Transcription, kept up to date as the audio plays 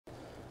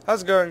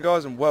How's it going,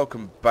 guys, and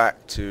welcome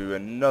back to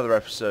another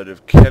episode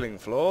of Killing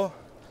Floor.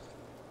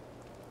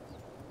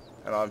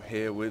 And I'm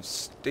here with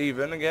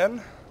Steven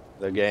again.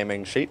 The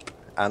Gaming Sheep,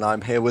 and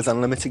I'm here with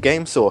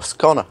UnlimitedGameSauce.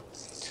 Connor.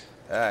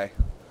 Hey. Are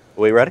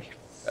we ready?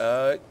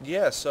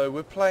 Yeah, so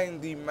we're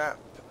playing the map,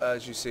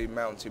 as you see,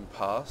 Mountain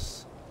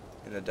Pass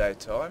in the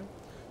daytime.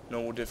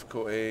 Normal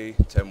difficulty,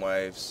 10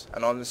 waves,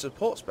 and I'm the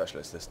support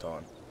specialist this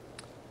time.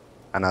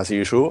 And as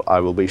usual,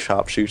 I will be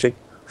sharpshooting.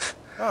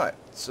 Alright,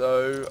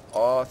 so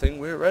I think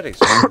we're ready.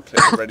 So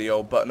click the ready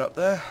old button up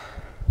there.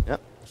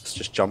 Yep, let's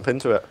just jump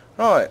into it.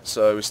 Right,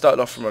 so we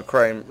started off from a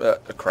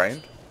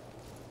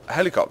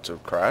helicopter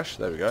crash.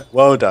 There we go.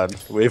 Well done.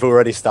 We've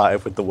already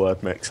started with the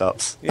word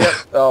mix-ups. Yep.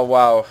 Oh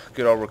wow,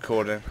 good old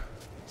recording.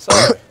 So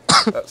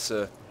that's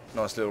a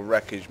nice little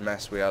wreckage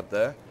mess we had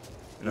there.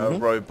 You know, a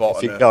robot.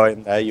 If you go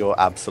in there, you're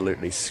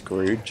absolutely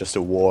screwed. Just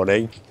a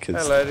warning,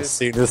 because Hey, as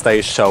soon as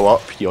they show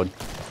up, you're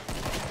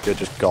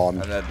just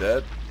gone. And they're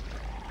dead.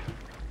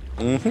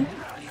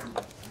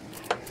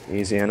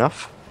 Easy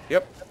enough.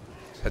 Yep.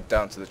 Let's head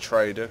down to the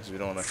trader because we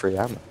don't want to Free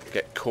ammo.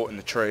 get caught in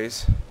the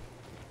trees.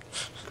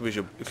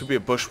 It could be a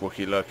bush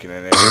Wookie lurking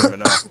in here. You never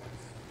know.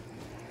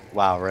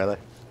 Wow, really?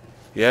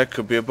 Yeah, it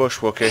could be a bush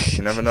Wookie.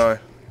 You never know.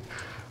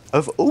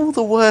 Of all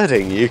the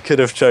wording you could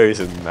have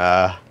chosen,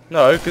 No,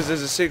 because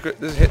there's a secret.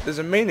 There's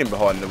a meaning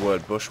behind the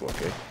word bush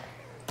Wookie.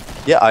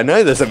 yeah, I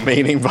know there's a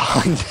meaning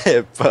behind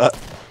it, but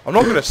I'm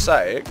not going to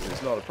say it because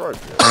it's not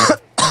appropriate.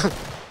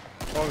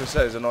 All I'm going to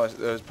say is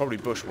there's probably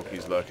bush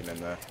Wookiees lurking in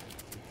there.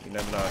 You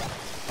never know.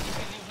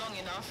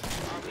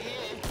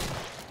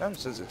 Damn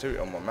sensitivity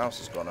on my mouse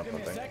has gone up, I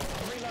think.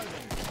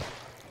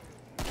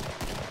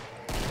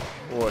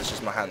 Or it's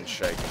just my hand's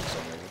shaking for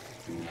some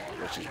reason,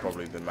 which is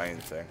probably the main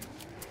thing.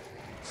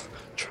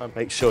 try and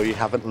make sure you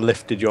haven't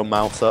lifted your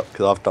mouse up,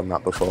 because I've done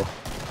that before.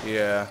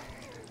 Yeah.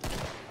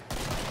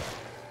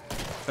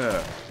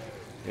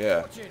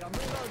 Yeah.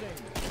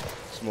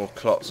 Some more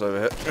clots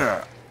over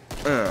here.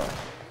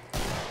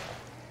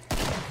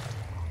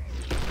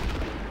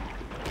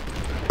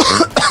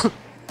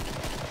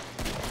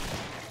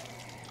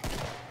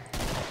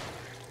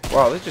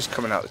 Wow, they're just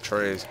coming out the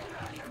trees.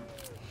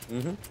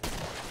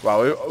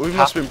 Wow, we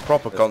must have been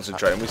proper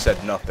concentrating. We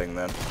said nothing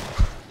then.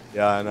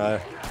 Yeah, I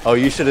know. Oh,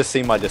 you should have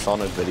seen my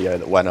Dishonored video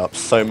that went up.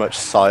 So much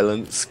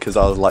silence, because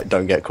I was like,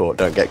 don't get caught,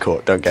 don't get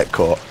caught, don't get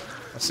caught.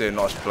 I see a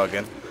nice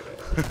plug-in.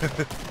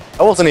 That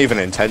wasn't even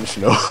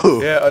intentional.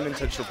 Yeah,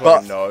 unintentional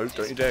plug-in, no.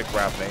 Don't you dare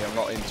grab me, I'm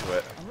not into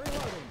it.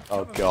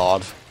 Oh,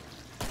 God.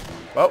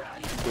 Well,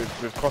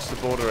 we've crossed the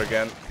border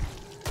again.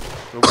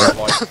 We've got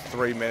like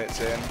 3 minutes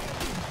in.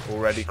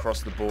 Already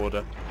crossed the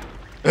border.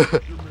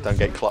 Don't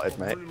get clotted,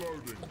 mate.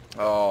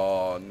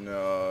 Oh,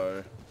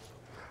 no.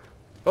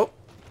 Oh.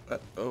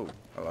 Oh,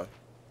 hello.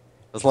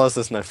 As long as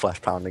there's no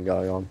flesh pounding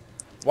going on.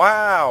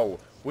 Wow!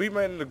 We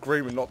made an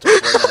agreement not to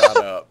bring that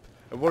up.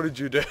 And what did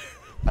you do?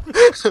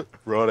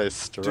 Run it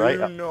straight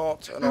Do up.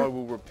 not, and I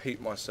will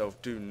repeat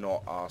myself, do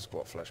not ask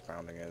what flesh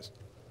pounding is.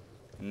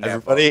 Never.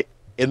 Everybody,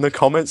 in the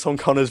comments on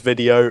Connor's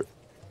video,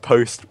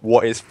 post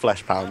what is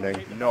flesh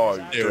pounding.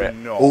 No, do it.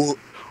 not.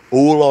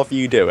 All of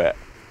you do it.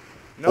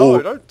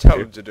 No, don't tell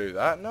them to do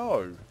that,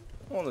 no.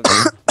 I want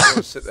them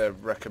to sit there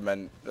and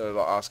recommend,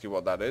 like, ask you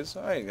what that is.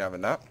 I ain't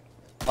having that.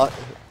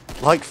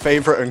 Like,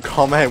 favourite, and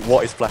comment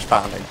what is flesh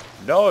pounding.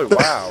 No,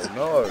 wow,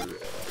 no.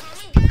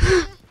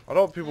 I don't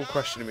want people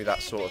questioning me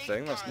that sort of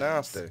thing. That's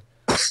nasty.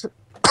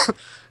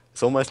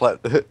 It's almost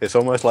like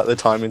the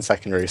time in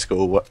secondary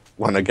school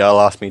when a girl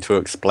asked me to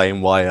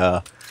explain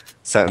why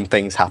certain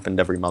things happened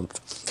every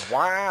month.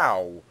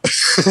 Wow.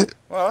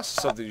 Well, that's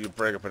something you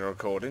bring up in a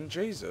recording.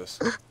 Jesus.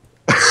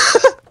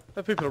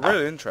 The people are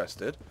really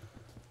interested.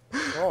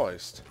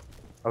 Christ.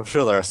 I'm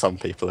sure there are some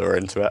people who are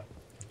into it.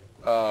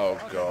 Oh,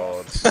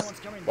 God.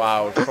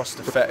 Wow, we've crossed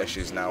the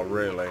fetishes now,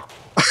 really.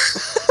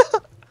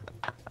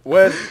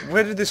 Where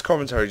did this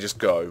commentary just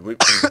go? We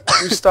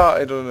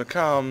started on a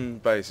calm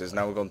basis,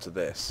 now we've gone to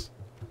this.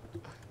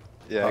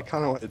 Yeah, I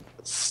kind of went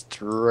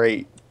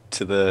straight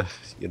to the,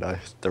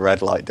 the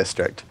red light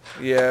district.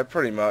 Yeah,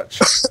 pretty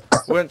much.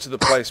 We went to the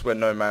place where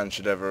no man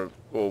should ever,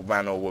 or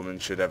man or woman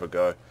should ever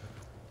go.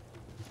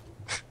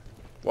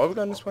 Why are we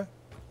going this way?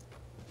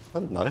 I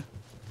don't know.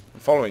 I'm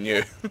following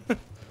you.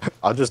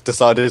 I just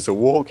decided to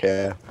walk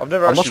here. I'm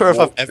not sure if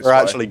I've ever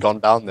actually gone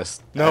down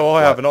this. No,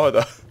 I haven't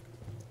either.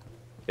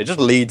 It just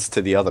leads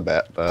to the other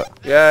bit, but...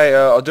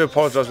 Yeah, I do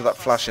apologise for that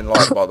flashing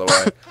light, by the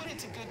way.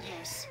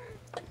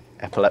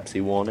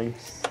 Epilepsy warning.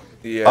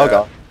 Yeah. Oh,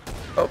 God.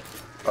 Oh,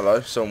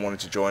 hello. Someone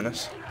wanted to join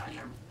us.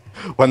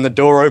 When the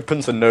door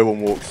opens and no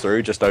one walks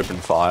through, just open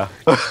fire.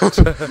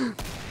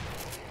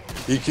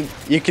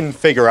 You can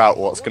figure out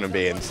what's going to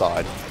be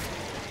inside.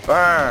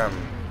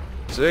 Bam!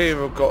 So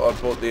here I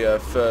bought the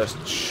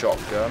first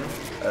shotgun.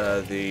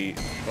 Well,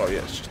 yeah,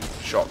 it's just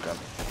a shotgun.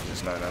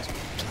 It's known as.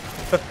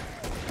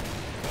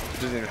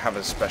 Doesn't even have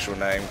a special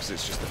name because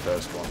it's just the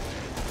first one.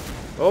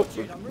 Oh,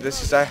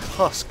 this is a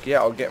husk.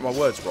 Yeah, I'll get my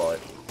words right.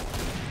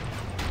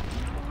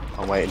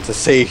 I'm waiting to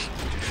see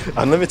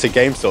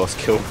UnlimitedGameSauce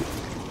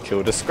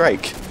killed a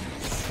Scrake.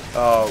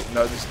 Oh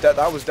no,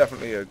 that was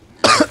definitely a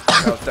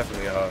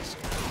husk.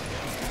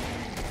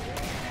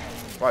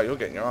 Wow, you're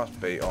getting your ass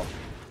beat on.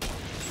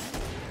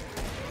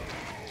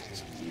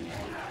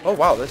 Oh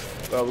wow,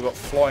 we've got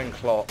flying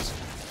clots.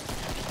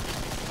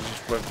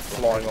 Just went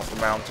flying off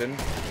the mountain.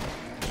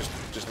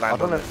 Just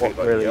landed on their feet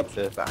like, really yep,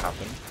 that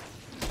happened.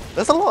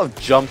 There's a lot of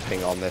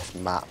jumping on this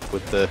map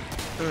with the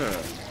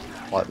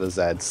like the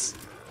Zeds.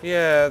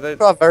 Yeah,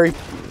 there are very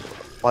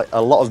like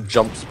a lot of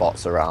jump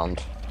spots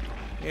around.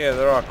 Yeah,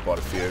 there are quite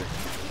a few.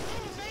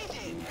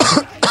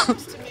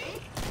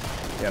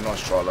 Yeah,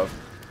 nice try, love.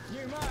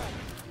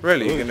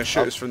 Really, you're gonna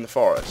shoot us from the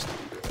forest?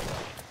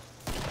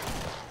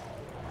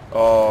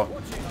 Oh,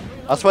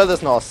 I swear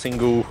there's not a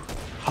single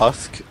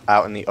husk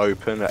out in the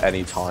open at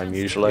any time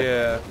usually.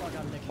 yeah.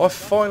 I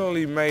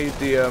finally made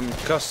the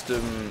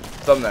custom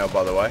thumbnail,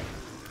 by the way.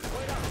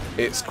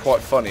 It's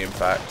quite funny, in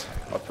fact.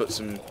 I put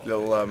some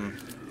little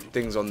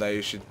things on there.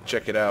 You should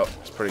check it out.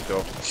 It's pretty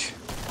cool.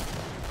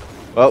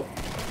 Well,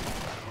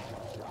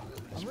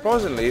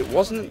 surprisingly, it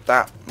wasn't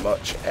that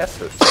much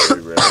effort to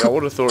do, really. I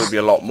would have thought it'd be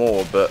a lot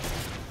more, but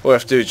all we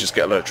have to do is just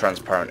get a load of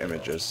transparent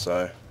images.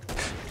 So,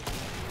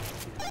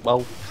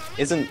 well,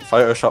 isn't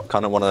Photoshop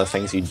kind of one of the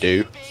things you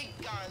do?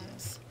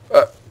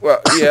 well,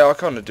 yeah, I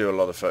kind of do a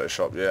lot of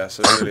Photoshop, yeah.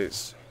 So really,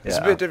 it's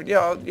a bit different.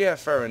 Yeah, yeah,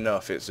 fair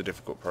enough. It's a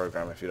difficult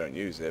program if you don't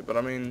use it, but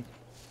I mean,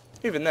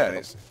 even then,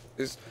 it's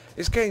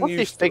getting Once you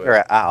used to figure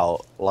it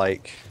out,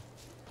 like,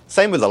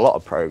 same with a lot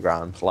of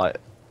programs. Like,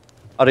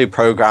 I do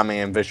programming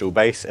in Visual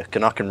Basic,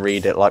 and I can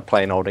read it like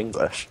plain old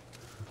English.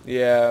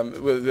 Yeah,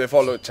 well, if I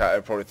looked at it,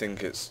 I'd probably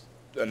think it's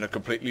in a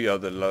completely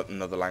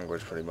another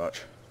language, pretty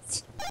much.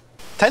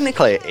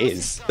 Technically, it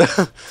is. That's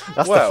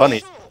the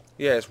funny.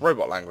 Yeah, it's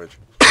robot language.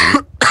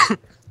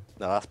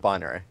 No, that's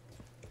binary.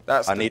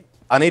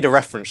 I need a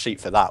reference sheet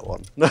for that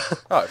one.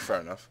 Oh, fair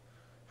enough.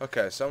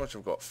 Okay, so how much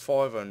I've got?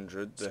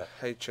 500. The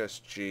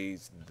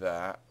HSG's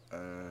that.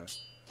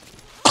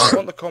 I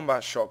want the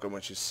combat shotgun,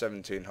 which is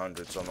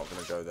 1700, so I'm not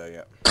going to go there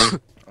yet.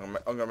 I'm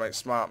going to make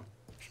smart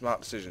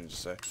decisions.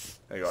 So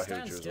there you go. I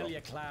healed you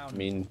as well. I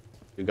mean,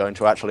 you're going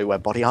to actually wear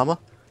body armor?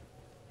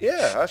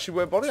 Yeah, I actually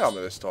wear body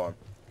armor this time.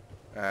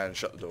 And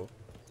shut the door.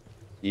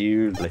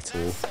 You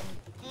little.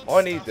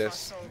 I need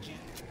this.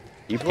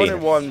 You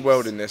 21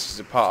 welding this is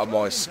a part of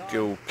my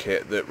skill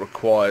kit that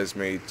requires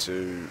me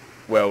to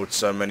weld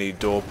so many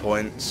door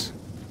points.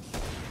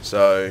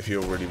 So if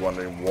you're really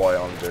wondering why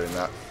I'm doing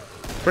that,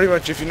 pretty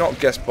much if you're not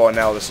guessed by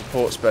now, the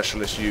support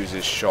specialist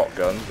uses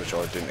shotguns, which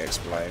I didn't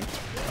explain.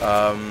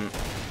 And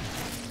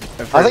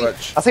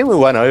I think we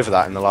went over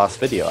that in the last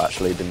video,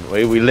 actually, didn't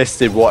we? We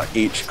listed what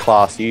each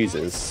class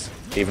uses,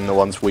 even the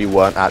ones we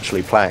weren't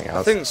actually playing as.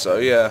 I think so,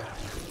 yeah.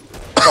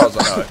 As far as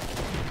I know.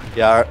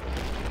 Yeah,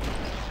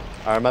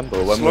 I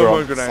remember when we were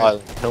on the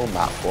Silent Hill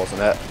map,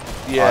 wasn't it?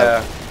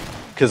 Yeah.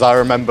 Because I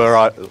remember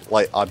I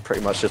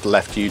pretty much just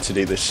left you to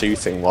do the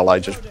shooting while I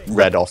just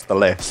read off the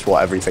list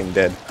what everything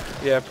did.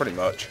 Yeah, pretty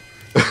much.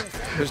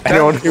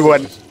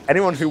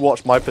 Anyone who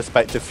watched my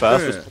perspective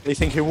first was probably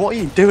thinking, what are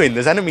you doing?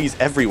 There's enemies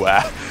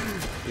everywhere.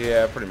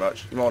 Yeah, pretty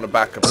much. You might want to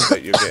back up a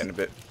bit, you're getting a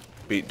bit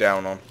beat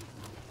down on.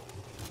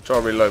 Try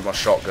to reload my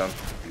shotgun.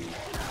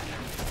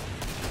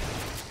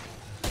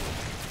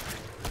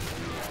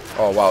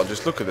 Oh wow,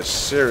 just look at the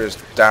serious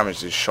damage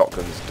these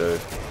shotguns do.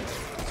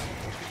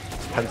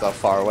 Depends how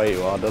far away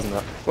you are, doesn't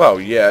it? Well,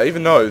 yeah,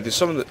 even though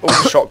there's all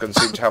the shotguns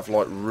seem to have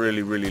like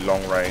really, really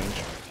long range.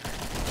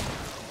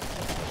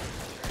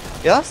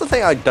 Yeah, that's the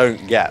thing I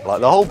don't get.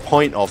 Like, the whole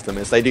point of them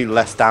is they do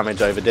less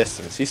damage over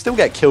distance. You still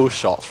get kill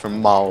shots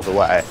from miles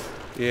away.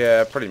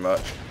 Yeah, pretty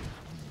much.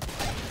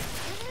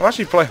 I'm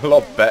actually playing a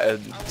lot better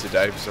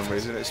today for some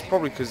reason. It's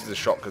probably because the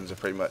shotguns are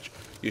pretty much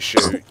you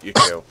shoot, you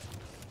kill,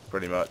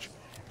 pretty much.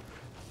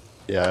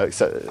 Yeah,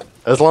 except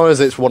as long as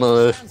it's one of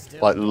the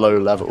like low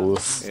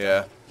levels.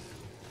 Yeah.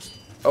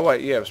 Oh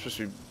wait, yeah, we're supposed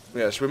to be.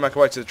 Yeah, should we make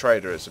our way to the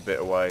trader? It's a bit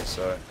away,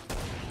 so.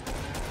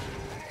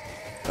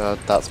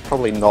 That's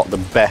probably not the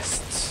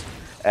best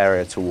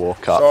area to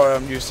walk up. Sorry,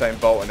 I'm Usain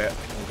Bolting it.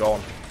 I'm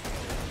gone.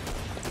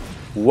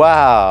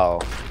 Wow.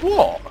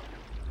 What?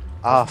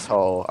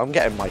 Asshole! I'm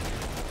getting my.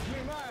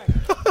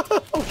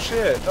 Oh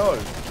shit! No.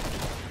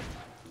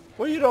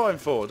 What are you dying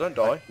for? Don't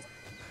die.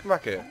 Come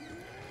back here.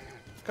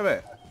 Come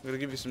here. I'm gonna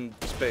give you some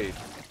speed.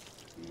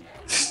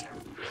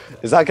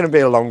 Is that going to be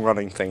a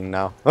long-running thing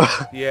now?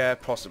 Yeah,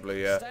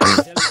 possibly. Yeah.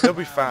 There'll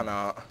be fan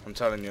art. I'm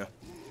telling you.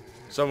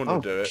 Someone will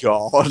do it.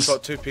 God. It's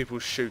got two people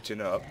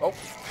shooting up. Oh,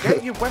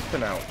 get your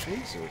weapon out,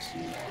 Jesus.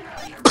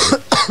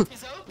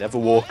 Never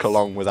walk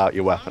along without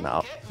your weapon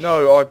out.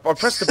 No, I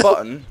pressed the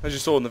button, as you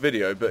saw in the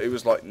video, but it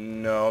was like,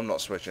 no, I'm not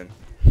switching.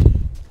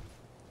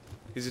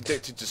 He's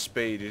addicted to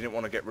speed. He didn't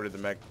want to get rid of the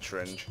meg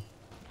syringe.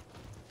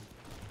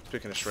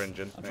 Speaking of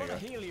syringing, there you go.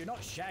 Heal you,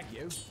 not shag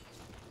you.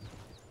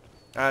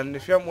 And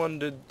if you haven't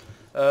wondered,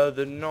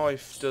 the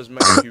knife does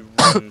make you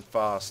run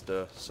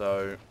faster,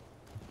 so...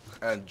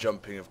 And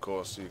jumping, of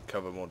course, so you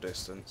cover more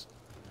distance.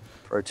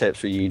 Pro tips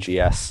for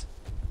UGS.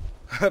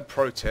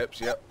 Pro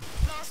tips, yep.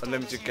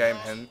 Unlimited game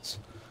hints.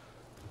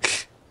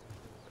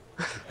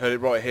 Heard it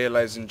right here,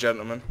 ladies and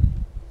gentlemen.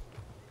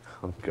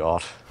 Oh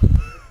god.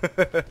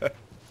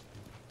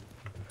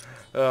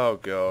 Oh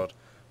god.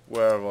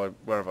 Where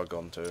have I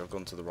gone to? I've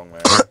gone to the wrong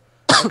area.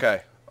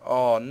 Okay.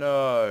 Oh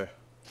no.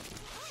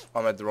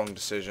 I made the wrong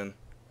decision.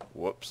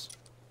 Whoops.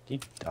 You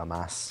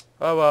dumbass.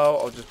 Oh well,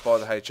 I'll just buy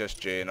the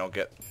HSG and I'll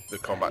get the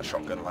combat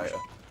shotgun later.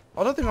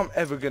 I don't think I'm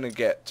ever gonna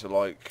get to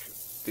like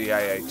the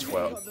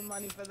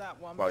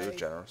AA-12. Wow, you're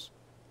generous.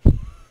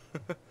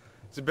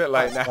 It's a bit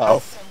late now.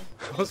 Well.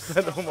 I'll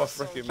spend all my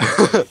freaking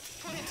money.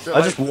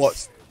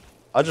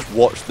 I just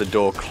watched the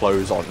door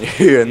close on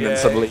you, and Yeah. then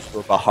suddenly you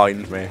were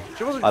behind me.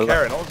 She wasn't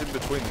caring. I was in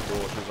between the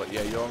doors. She was like,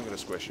 "Yeah, I'm gonna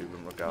squish you,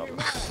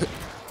 regardless."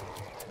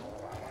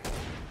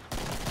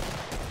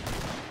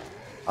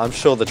 I'm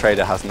sure the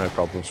trader has no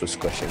problems with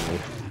squishing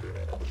me.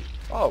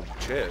 Oh,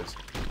 cheers.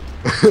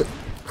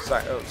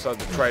 So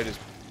the trader's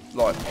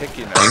like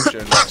picking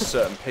action like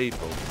certain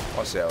people.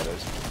 I see how it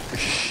is.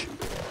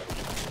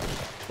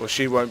 Well,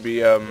 she won't be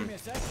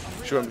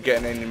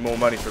getting any more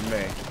money from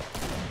me.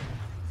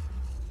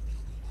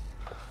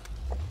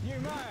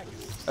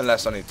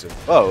 Unless I need to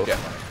get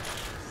money.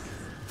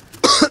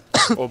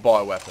 Or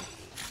buy a weapon.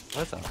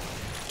 Where's that?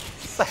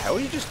 What the hell?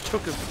 You just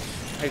took a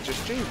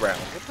HSG round.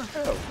 What the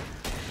hell?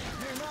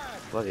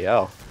 Bloody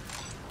hell.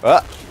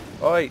 Ah!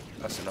 Oi,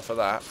 that's enough of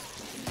that.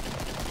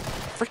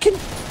 Freaking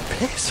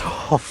piss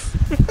off!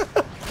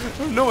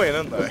 Annoying,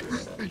 aren't they?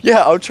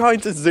 Yeah, I'm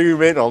trying to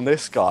zoom in on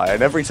this guy,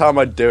 and every time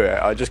I do it,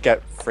 I just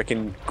get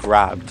freaking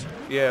grabbed.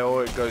 Yeah,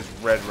 or it goes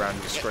red around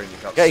the screen. You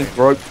can't Getting see.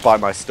 groped by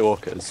my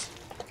stalkers.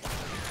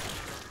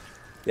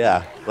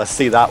 Yeah, let's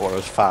see that one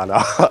as fan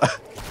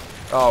art.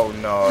 Oh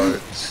no.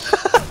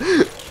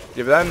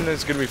 Yeah, but then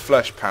there's going to be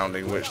flesh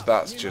pounding, which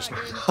that's just...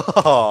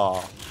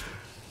 Oh,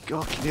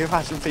 God, can you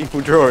imagine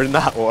people drawing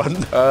that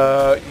one?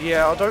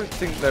 Yeah, I don't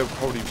think they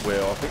probably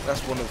will. I think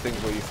that's one of the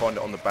things where you find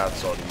it on the bad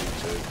side of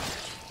YouTube.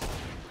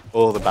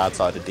 Or the bad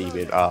side of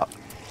DeviantArt.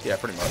 Yeah,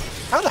 pretty much.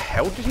 How the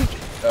hell did he...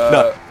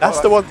 No, that's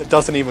the one that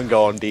doesn't even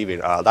go on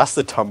DeviantArt. That's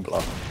the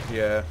Tumblr.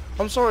 Yeah.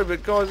 I'm sorry,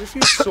 but guys, if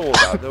you saw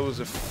that, there was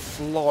a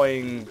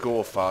flying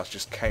Gorefast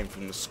just came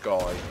from the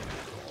sky.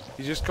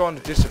 He just kind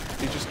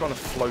of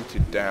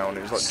floated down.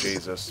 It was like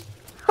Jesus.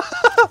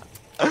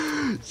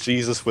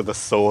 Jesus with a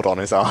sword on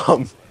his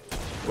arm.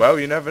 Well,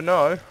 you never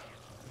know.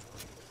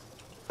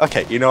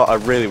 Okay, you know what? I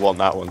really want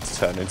that one to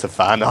turn into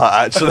fan art,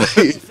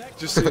 actually.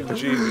 Just seeing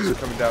Jesus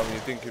coming down when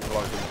you're thinking of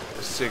like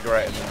a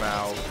cigarette in the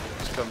mouth.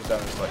 Just comes down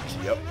and it's like,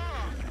 yep.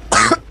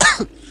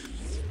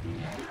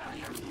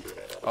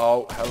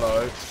 Oh,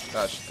 hello.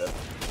 That's just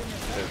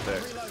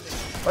dead.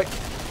 Like,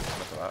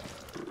 look at that.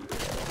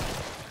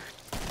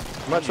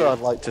 I'm not sure I'd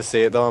like to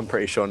see it, though. I'm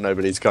pretty sure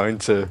nobody's going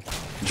to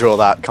draw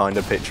that kind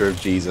of picture of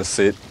Jesus.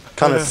 It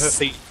kind of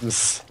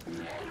seems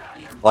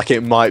like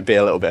it might be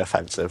a little bit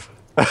offensive.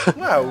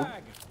 Well,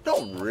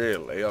 not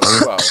really. I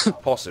mean, well,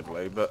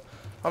 possibly, but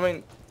I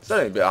mean, it's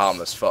only a bit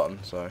harmless fun,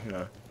 so you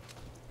know.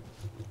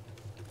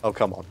 Oh,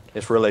 come on.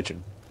 It's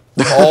religion.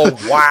 Oh,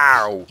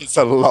 wow. It's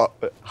a lot.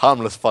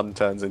 Harmless fun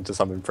turns into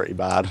something pretty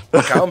bad.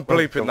 Okay, I'm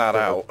bleeping that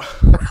out.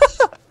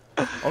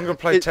 I'm going to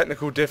play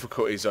technical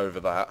difficulties over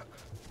that.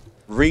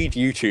 Read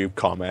YouTube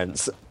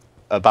comments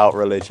about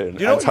religion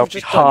You know and what tell you've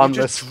me just done? You've harmless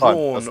just fun.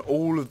 drawn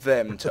all of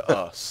them to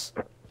us.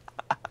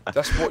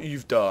 That's what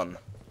you've done.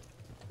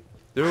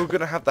 They're all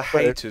going to have the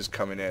haters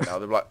coming in now.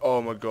 They're like,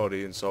 oh my god,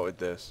 he insulted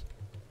this.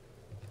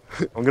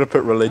 I'm going to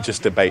put religious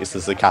debates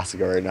as the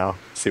category now.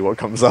 See what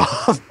comes up.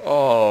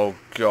 Oh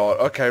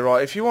god. Okay,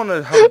 right. If you want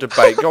to have a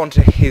debate, go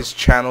onto his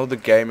channel, The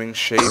Gaming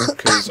Sheep,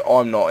 because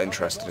I'm not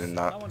interested in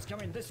that.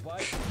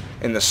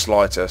 In the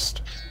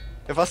slightest.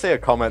 If I see a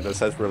comment that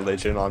says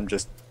religion, I'm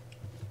just...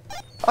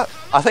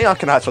 I think I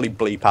can actually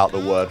bleep out the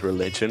word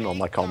religion on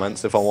my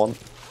comments if I want.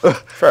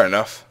 Fair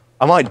enough.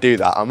 I might do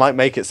that. I might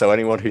make it so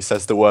anyone who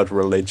says the word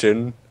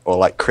religion or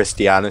like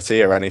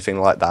Christianity or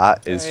anything like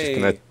that is just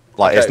gonna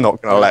like it's not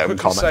gonna let them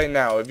comment. Say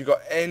now, have you got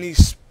any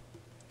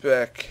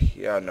spec?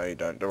 Yeah, no, you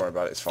don't. Don't worry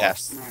about it. It's fine.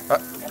 Yes.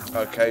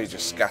 Okay, you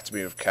just scatter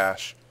me with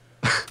cash.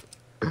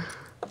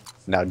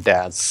 Now,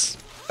 Daz.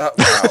 Wow.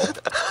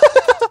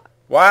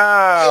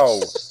 Wow.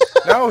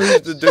 Now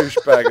who's the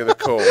douchebag of the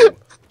call?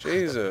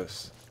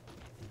 Jesus.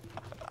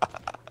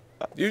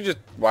 You just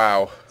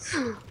wow.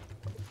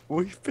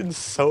 We've been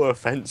so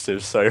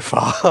offensive so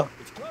far.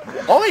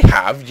 I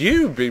have.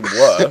 You've been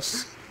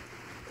worse.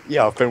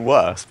 Yeah, I've been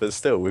worse, but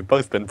still, we've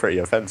both been pretty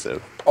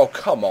offensive. Oh,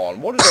 come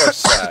on. What did I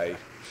say?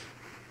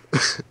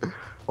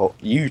 Well,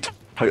 you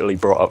totally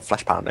brought up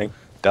flesh pounding.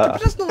 Duh.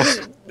 But that's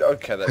not...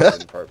 Okay, that was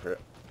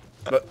inappropriate.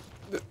 But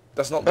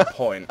that's not the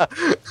point.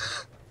 I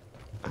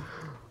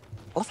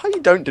love how you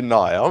don't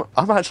deny.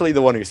 I'm actually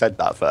the one who said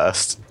that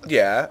first.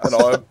 Yeah,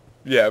 and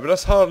yeah, but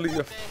that's hardly...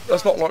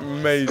 That's not, like,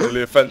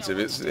 majorly offensive.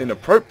 It's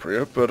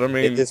inappropriate, but I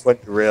mean... It is when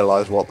you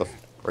realise what the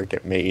frick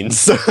it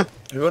means.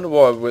 You wonder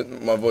why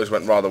my voice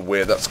went rather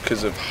weird. That's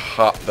because of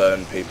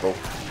heartburn, people.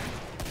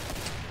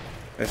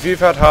 If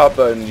you've had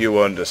heartburn, you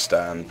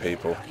understand,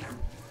 people.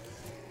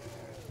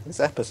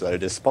 This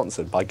episode is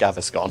sponsored by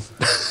Gaviscon.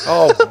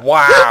 Oh,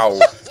 wow!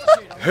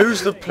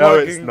 Who's the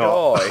plugging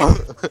no, it's guy?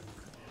 not.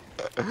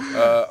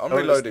 I'm No,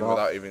 it's reloading not.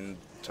 without even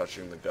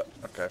touching the gun.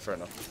 Okay, fair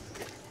enough.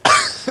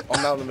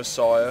 I'm now the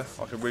Messiah.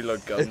 I can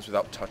reload guns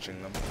without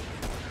touching them.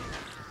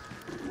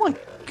 Oh my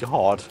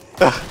god.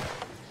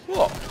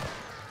 What?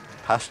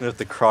 Passion of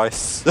the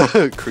Christ.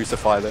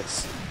 Crucify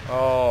this.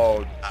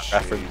 Oh,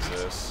 reference.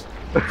 Jesus.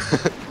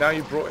 Now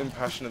you brought in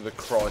Passion of the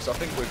Christ. I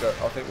think we're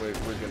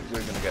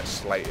gonna get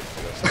slated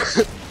for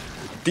this.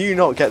 Do you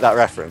not get that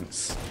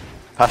reference?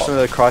 Passion of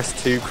the Christ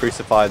 2,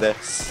 Crucify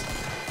This.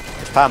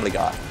 It's Family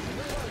Guy.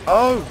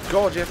 Oh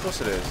God, yeah, of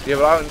course it is. Yeah,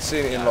 but I haven't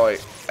seen it in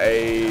like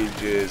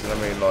ages, and I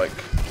mean like,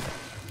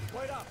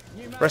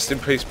 rest in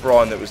peace,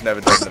 Brian. That was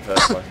never dead in the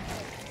first place.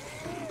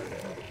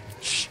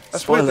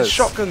 That's where the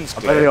shotguns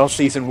I'm only glitch. on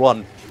season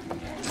 1.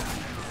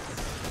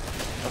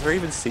 Are there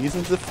even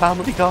seasons of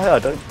Family Guy?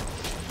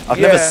 I've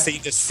never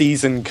seen a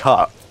season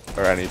cut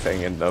or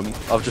anything in them.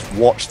 I've just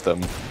watched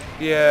them.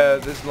 Yeah,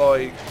 there's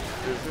like,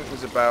 I think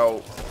there's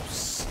about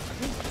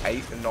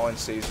 8 and 9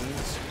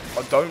 seasons.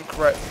 Don't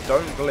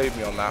believe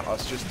me on that.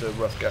 That's just a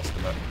rough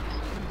guesstimate.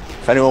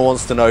 If anyone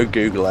wants to know,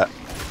 Google it.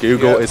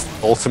 Google is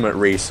the ultimate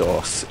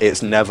resource.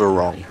 It's never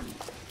wrong.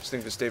 Just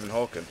think of Stephen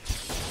Hawking.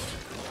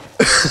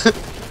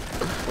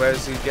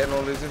 Where's he getting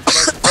all his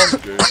information from?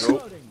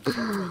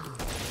 Google.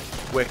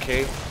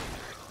 Wiki.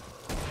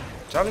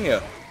 I'm telling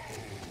you.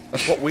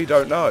 That's what we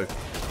don't know.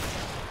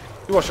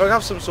 You watch, I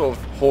have some sort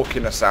of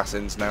Hawking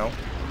assassins now.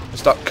 They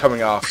start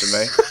coming after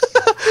me.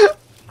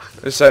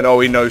 They're saying, oh,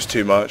 he knows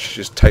too much,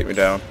 just take me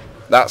down.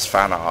 That's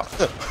fan art.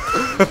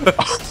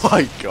 Oh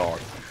my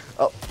god.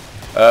 Oh.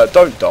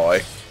 Don't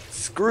die.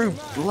 Screw you,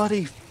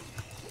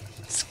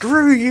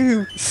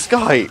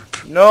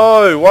 Skype.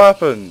 No, what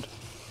happened?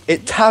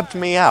 It tabbed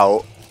me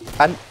out,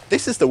 and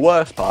this is the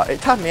worst part.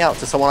 It tabbed me out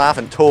to someone I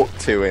haven't talked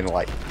to in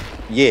like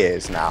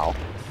years now.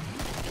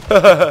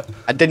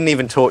 I didn't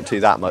even talk to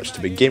that much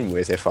to begin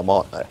with, if I'm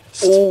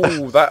honest.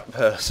 Oh, that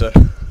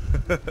person.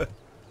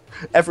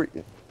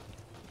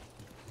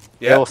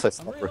 They also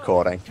stopped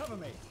recording.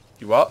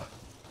 You what?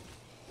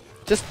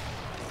 Just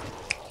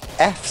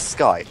F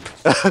Skype.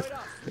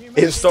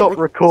 It stopped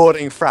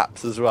recording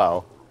fraps as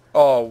well.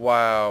 Oh,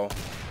 wow.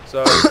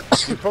 So,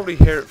 you probably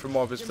hear it from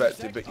my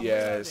perspective, but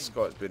yeah,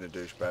 Scott's been a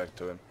douchebag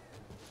to him.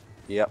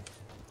 Yep.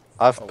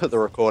 I've put the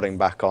recording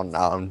back on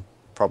now. I'm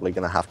probably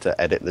going to have to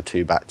edit the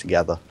two back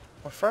together.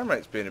 My frame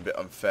rate's being a bit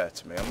unfair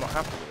to me. I'm not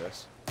happy with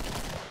this.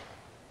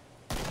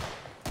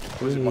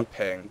 Or is it my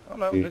ping? Oh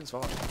no, ping's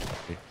fine.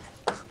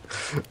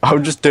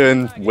 I'm just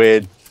doing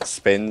weird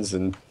spins,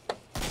 and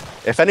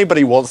if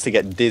anybody wants to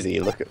get dizzy,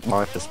 look at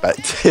my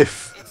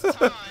perspective.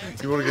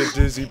 You want to get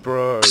dizzy,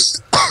 bro?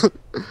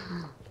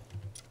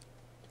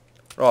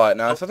 Right,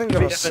 now if I think I'm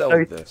going to sell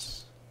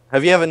this...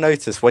 Have you ever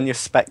noticed when you're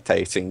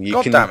spectating,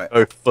 you can damn it.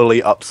 go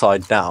fully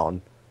upside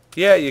down?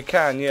 Yeah, you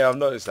can. Yeah, I've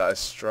noticed that. It's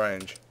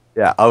strange.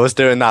 Yeah, I was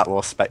doing that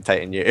while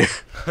spectating you.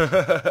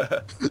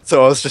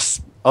 So I was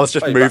just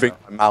moving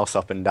my mouse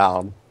up and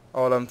down.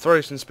 Oh, well, throw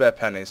you some spare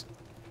pennies.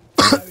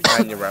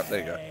 And your wrap. There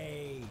you go.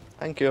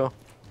 Thank you.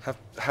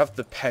 Have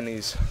the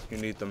pennies. You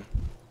need them.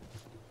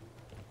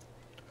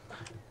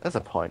 There's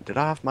a point. Did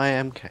I have my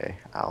MK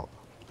out?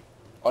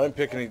 I didn't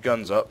pick any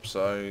guns up,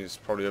 so it's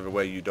probably over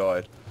where you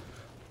died.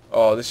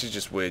 Oh, this is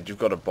just weird. You've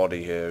got a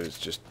body here. It's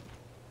just...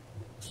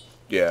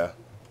 Yeah.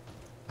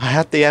 I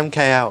had the MK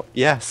out.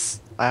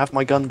 Yes. I have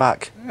my gun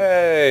back.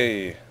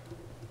 Hey!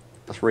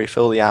 Let's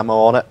refill the ammo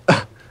on it.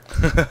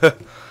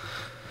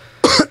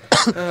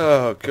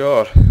 Oh,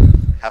 God.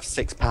 Have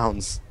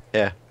 £6.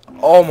 Here.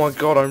 Oh, my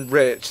God, I'm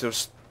rich.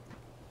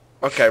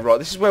 Okay, right.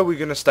 This is where we're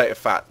going to state a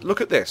fact.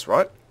 Look at this,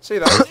 right? See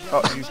that?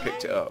 Oh, you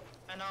picked it up.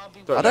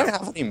 I don't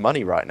have any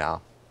money right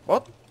now.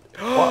 What?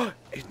 What?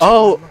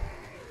 Oh!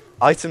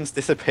 Items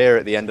disappear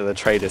at the end of the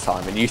trader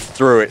time, and you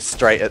threw it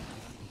straight at...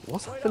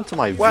 What's happened to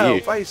my Well,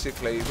 view?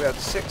 basically, we had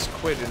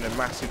 £6 in a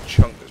massive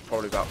chunk that's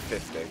probably about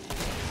 50.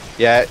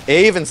 Yeah,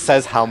 it even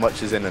says how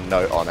much is in a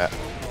note on it.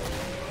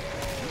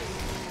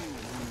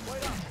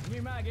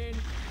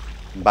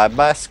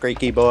 Bye-bye,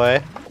 Screaky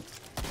boy.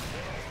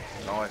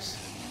 Nice.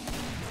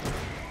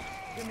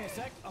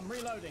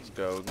 Let's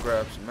go and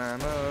grab some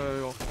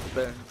ammo off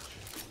the bench.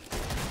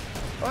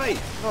 Hey,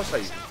 can I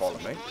say you can follow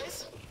me?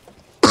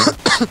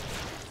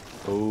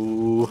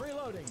 Ooh.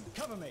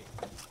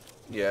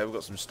 Yeah, we've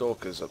got some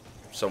stalkers up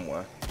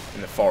somewhere.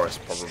 In the forest,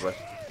 probably.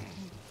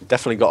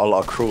 Definitely got a lot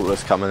of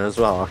crawlers coming as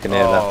well, I can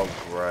hear that. Oh,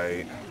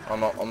 great.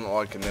 I'm not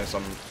liking this. I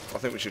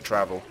think we should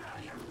travel.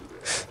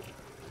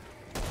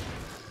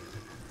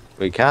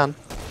 We can.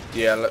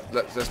 Yeah,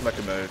 let's make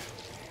a move.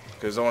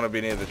 Because I want to be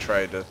near the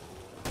trader.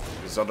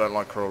 Because I don't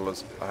like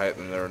crawlers. I hate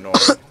them, they're annoying.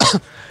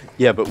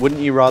 Yeah, but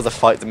wouldn't you rather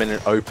fight them in an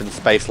open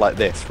space like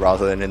this,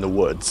 rather than in the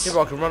woods? Yeah,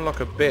 but I can run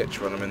like a bitch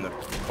when I'm in the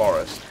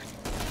forest.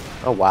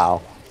 Oh,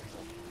 wow.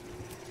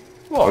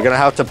 What? We're going to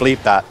have to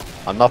bleep that.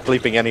 I'm not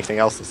bleeping anything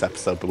else this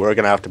episode, but we're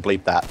going to have to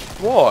bleep that.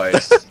 Why?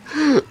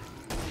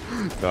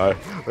 No,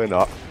 we're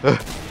not.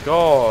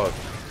 God.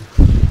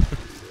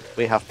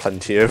 We have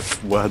plenty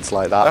of words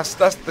like that.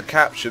 That's the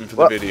caption for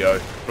the video.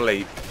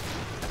 Bleep.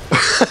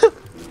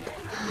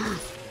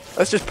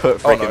 Let's just put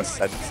friggin'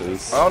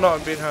 sensors. Oh no,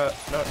 I'm being hurt.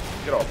 No,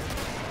 get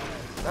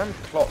off. Damn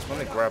clots when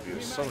they grab you,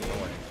 it's so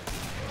annoying.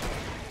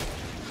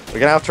 We're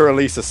gonna have to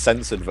release a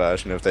censored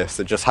version of this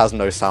that just has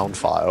no sound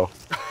file.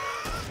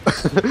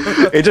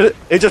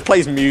 it just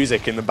plays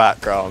music in the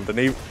background,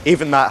 and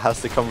even that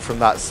has to come from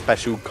that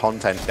special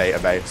content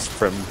database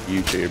from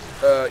YouTube.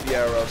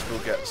 Yeah, or else we'll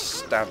get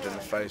stabbed in the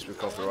face with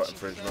copyright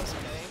infringement.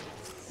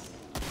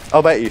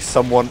 I'll bet you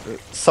someone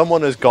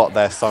has got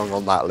their song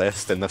on that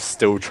list and they've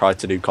still tried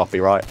to do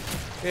copyright.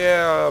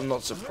 Yeah, I'm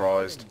not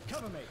surprised.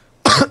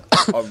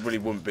 I really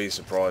wouldn't be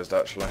surprised,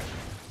 actually.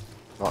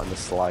 Not in the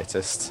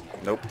slightest.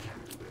 Nope.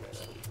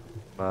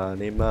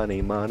 Money,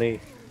 money,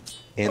 money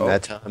in their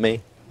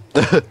tummy.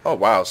 Oh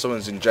wow,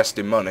 someone's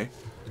ingesting money.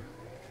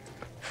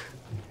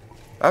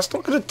 That's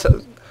not gonna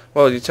tell.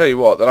 Well, you tell you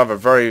what, they'll have a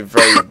very,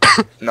 very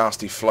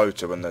nasty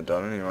floater when they're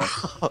done, anyway.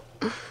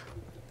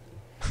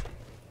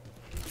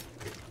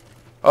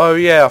 Oh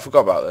yeah, I forgot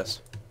about this.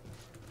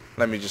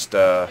 Let me just.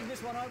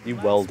 You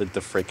welded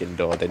the freaking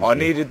door, didn't you? I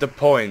needed the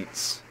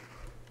points.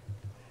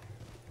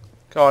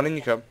 Come on, in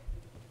you come.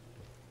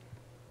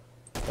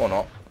 Or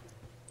not.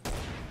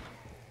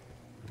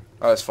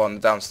 Oh, that's fine.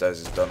 The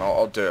downstairs is done.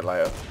 I'll do it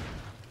later.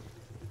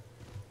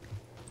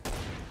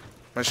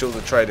 Make sure the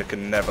trader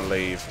can never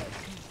leave.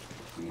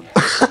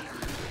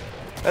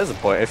 There's a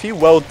point. If you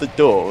weld the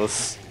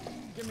doors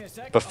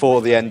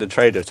before the end of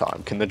trader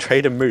time, can the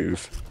trader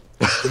move?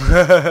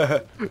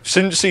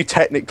 Shouldn't she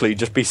technically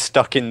just be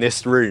stuck in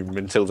this room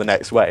until the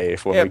next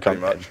wave when we come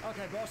in? Okay,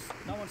 boss.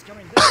 No one's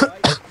coming this way.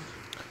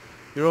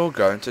 You're all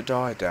going to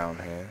die down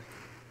here.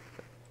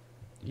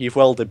 You've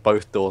welded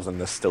both doors and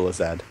there's still a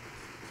Z.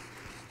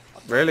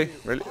 Really?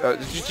 Really? Did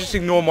you just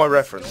ignore my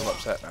reference? I'm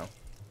upset now.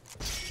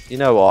 You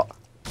know what?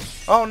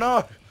 Oh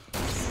no!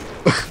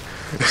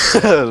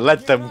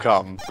 Let them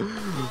come.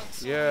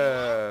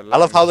 Yeah. I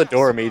love how the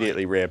door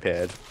immediately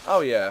reappeared.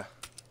 Oh yeah.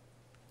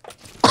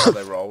 How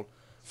they roll.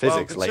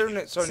 Physics, well, considering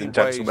it's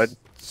only weighs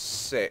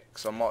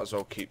 6, I might as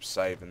well keep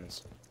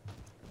savings.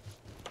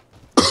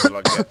 Until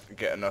I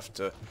get enough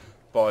to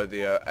buy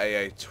the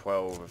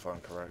AA-12, if I'm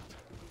correct.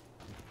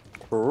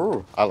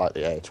 Ooh, I like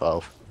the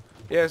AA-12.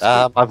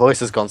 Yeah, my voice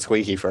has gone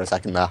squeaky for a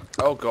second now.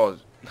 Oh god.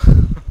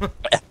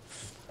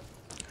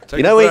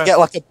 You know when you get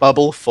like a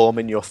bubble form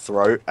in your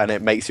throat and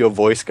it makes your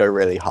voice go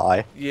really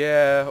high?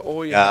 Yeah,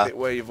 or you have it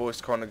where your voice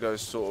kind of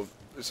goes sort of...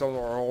 It sounds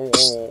like...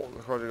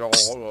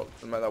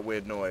 make that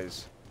weird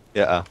noise.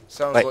 Yeah.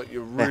 Sounds like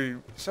you're really...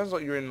 Sounds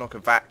like you're in like a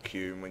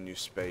vacuum when you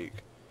speak.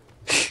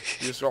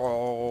 You just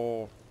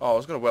oh, I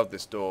was going to weld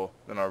this door,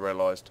 then I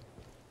realised.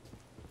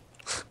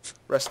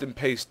 Rest in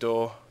peace,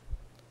 door.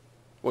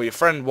 Well, your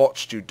friend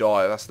watched you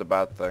die, that's the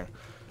bad thing.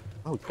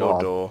 Oh, Poor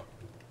God. door.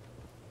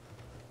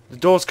 The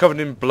door's covered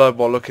in blood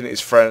while looking at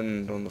his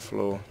friend on the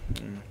floor.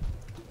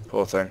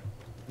 Poor thing.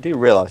 You do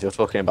realise you're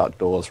talking about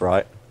doors,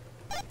 right?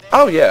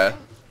 Oh, yeah.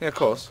 Yeah, of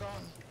course.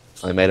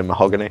 They made of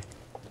mahogany.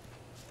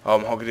 Oh,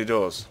 mahogany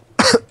doors.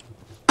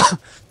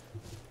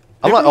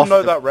 I'm like,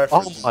 know that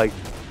reference. Oh my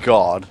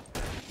god.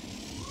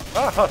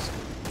 Ah, husk.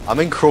 I'm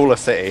in Crawler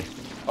City.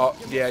 Oh,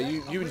 yeah,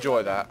 you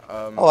enjoy that.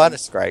 Oh, and a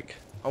Scrake.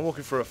 I'm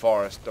walking through a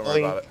forest, don't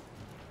worry about it.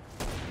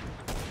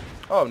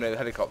 Oh, I'm near the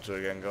helicopter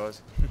again,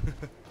 guys.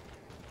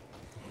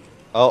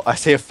 Oh, I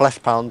see a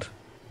flesh pound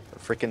a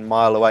freaking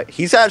mile away.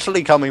 He's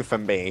actually coming for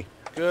me.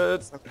 Good.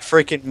 A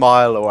freaking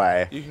mile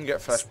away. You can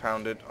get flesh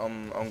pounded.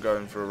 I'm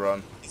going for a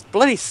run. He's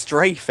bloody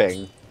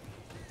strafing.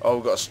 Oh,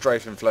 we've got a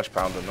strafing flesh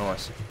pounder,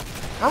 nice.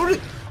 How did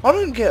it... I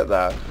don't get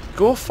that.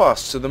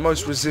 Gorfusts are the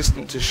most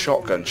resistant to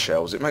shotgun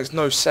shells. It makes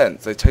no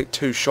sense. They take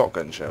 2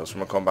 shotgun shells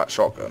from a combat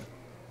shotgun.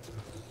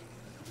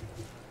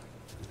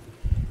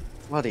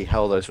 Bloody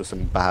hell, those were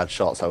some bad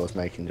shots I was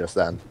making just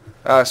then.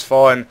 That's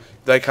fine.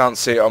 They can't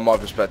see it on my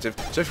perspective.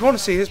 So if you want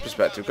to see his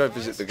perspective, go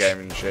visit the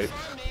gaming sheet.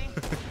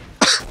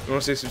 You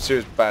want to see some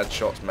serious bad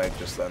shots made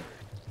just then.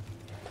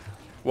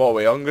 What are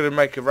we? I'm going to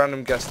make a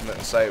random guesstimate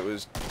and say it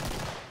was...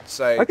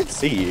 Say... I can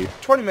see you.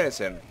 20 minutes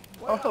in.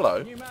 Oh,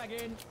 hello.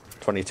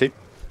 22.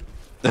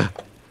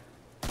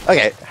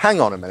 Okay, hang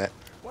on a minute.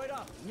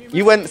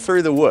 You went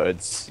through the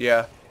woods.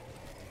 Yeah.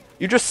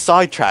 You just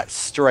sidetracked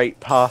straight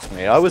past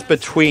me. I was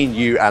between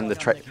you and the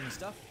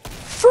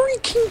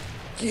freaking...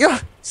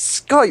 Yeah,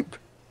 Skype.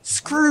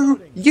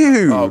 Screw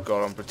you. Oh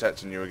god, I'm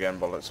protecting you again,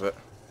 bollocks of it.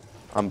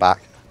 I'm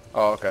back.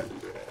 Oh, okay.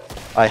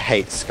 I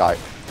hate Skype.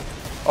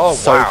 Oh,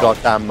 so wow.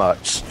 goddamn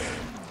much.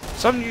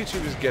 Some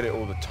YouTubers get it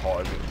all the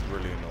time. It's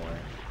really annoying.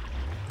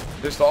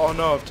 They're just like, oh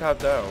no, I've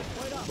tabbed out.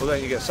 Well,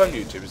 then you get some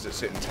YouTubers that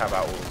sit and tab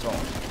out all the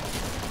time.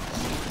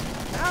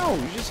 Ow,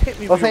 you just hit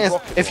me with your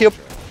rocket launcher.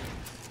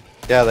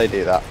 Yeah, they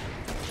do that.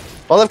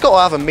 Well, they've got to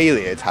have a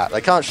melee attack.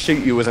 They can't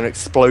shoot you with an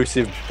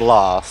explosive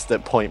blast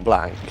at point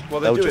blank. Well,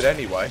 they do it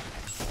anyway.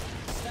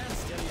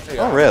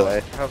 Oh,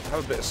 really? Have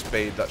a bit of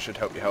speed. That should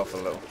help your health a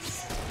little.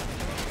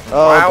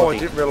 Oh, wow, I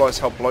didn't realise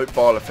how bloat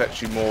bile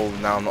affects you more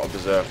now I'm not a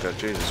Beserker.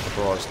 Jesus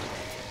Christ.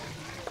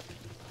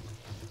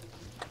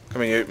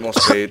 Come here, you. More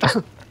speed.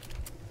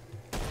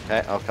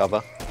 Okay, I'll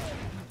cover.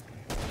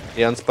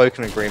 The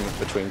unspoken agreement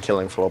between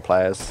killing floor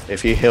players.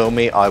 If you heal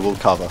me, I will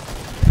cover.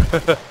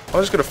 I'm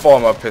just going to fire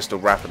my pistol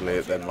rapidly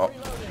at them lot.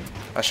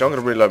 Actually, I'm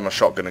going to reload my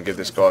shotgun and give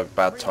this guy a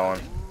bad time.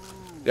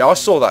 Yeah, I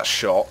saw that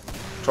shot.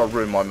 Try to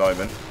ruin my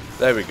moment.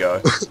 There we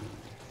go.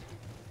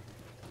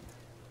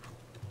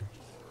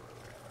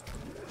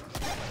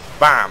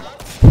 Bam!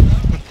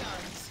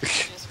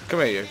 Come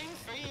here, you.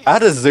 I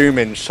had a zoom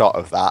in shot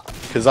of that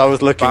because I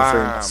was looking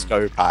through the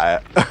scope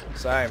at it.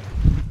 Same.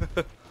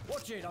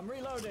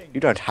 You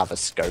don't have a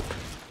scope.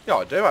 Yeah,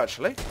 I do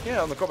actually.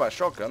 Yeah, on the combat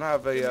shotgun, I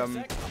have a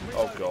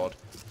oh god,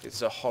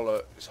 it's a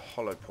hollow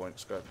point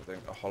scope. I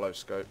think a hollow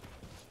scope.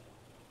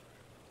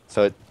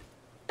 So,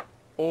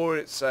 or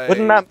it's a.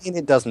 Wouldn't that mean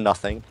it does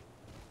nothing?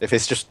 If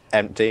it's just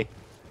empty.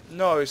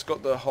 No, it's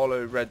got the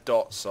hollow red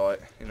dot sight.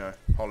 You know,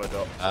 hollow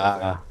dot.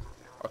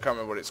 I can't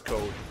remember what it's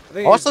called.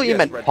 I thought you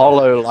meant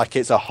hollow, like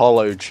it's a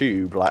hollow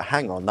tube. Like,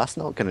 hang on, that's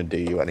not going to do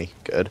you any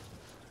good.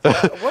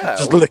 Well,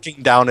 just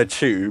looking down a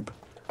tube.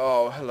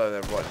 Oh, hello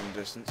there, right in the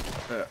distance.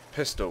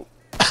 Pistol.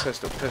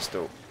 Pistol,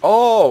 pistol.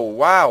 Oh,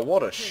 wow,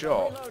 what a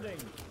shot.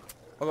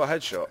 I got a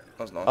headshot.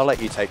 That's nice. I'll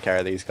let you take care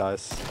of these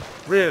guys.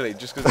 Really?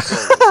 Just because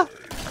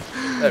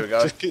it's there we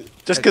go.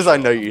 Just because I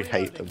know you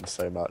hate them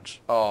so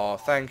much. Oh,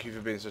 thank you for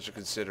being such a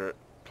considerate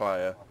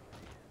player.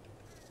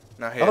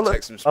 Now here,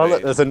 take some speed. Oh,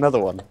 look, there's another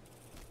one.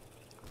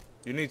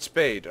 You need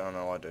speed? Oh,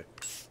 no, I do.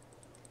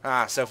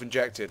 Ah,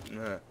 self-injected.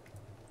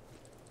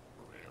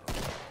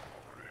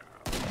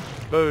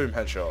 Boom,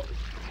 headshot.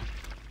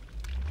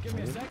 Give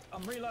me a sec,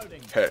 I'm reloading.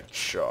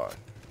 Headshot.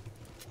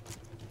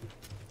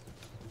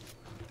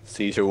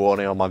 Seizure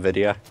warning on my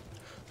video.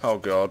 Oh,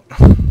 God.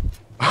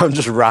 I'm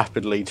just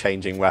rapidly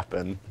changing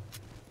weapon.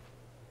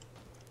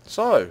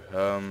 So,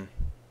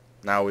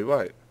 now we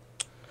wait.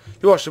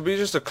 You watch, there'll be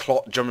just a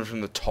clot jumping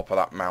from the top of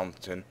that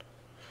mountain.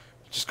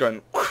 Just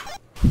going...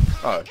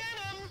 Oh.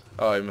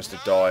 Oh, he must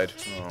have died.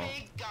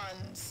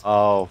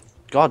 Oh,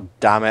 god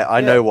damn it. I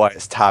know why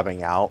it's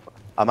tabbing out.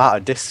 I'm out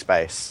of disk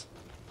space.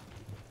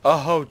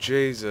 Oh,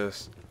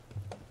 Jesus.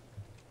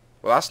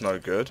 Well, that's no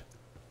good.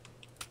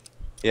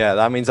 Yeah,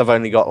 that means I've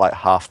only got like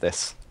half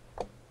this.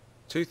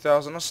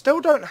 2,000. I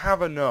still don't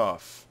have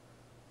enough.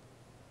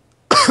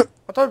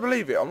 I don't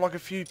believe it. I'm like a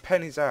few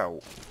pennies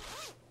out.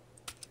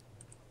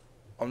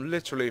 I'm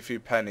literally a few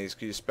pennies.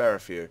 Can you spare a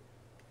few?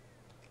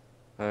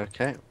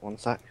 Okay, one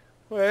sec.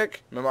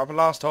 Quick. Remember what happened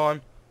last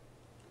time?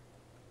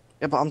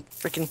 Yeah, but I'm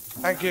freaking...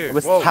 Thank you. I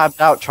was tabbed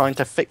out trying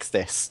to fix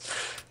this.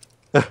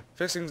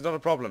 Fixing's not a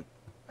problem.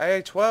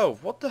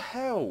 AA12. What the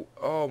hell?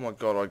 Oh my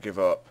god, I give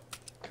up.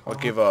 I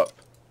give up.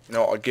 You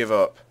know what? I give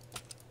up.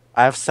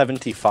 I have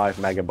 75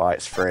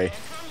 megabytes free.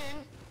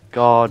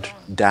 God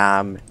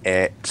damn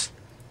it.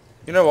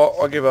 You know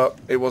what? I give up.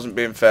 It wasn't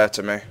being fair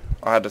to me.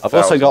 I had 1,000. I've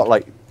also got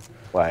like...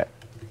 Wait.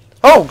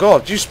 Oh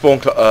god, you spawn...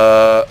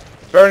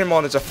 bearing in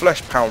mind there's a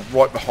flesh pound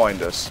right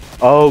behind us.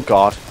 Oh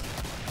god.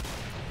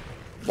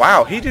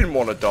 Wow, he didn't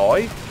want to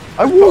die.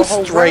 I walked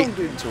straight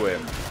into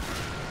him.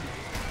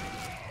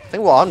 I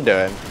think what I'm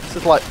doing, this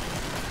is like...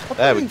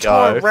 There we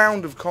go. A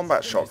round of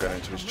combat shotgun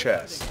into his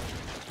chest.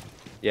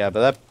 Yeah,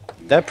 but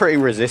they're pretty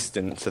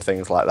resistant to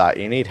things like that.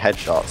 You need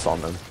headshots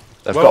on them.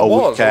 They've got a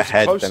weaker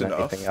head than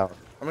anything else.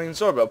 I mean,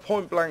 sorry, but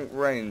point blank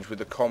range with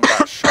a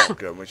combat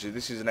shotgun, which is,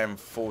 this is an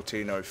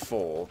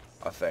M1404,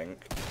 I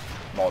think,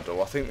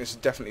 model. I think this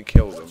would definitely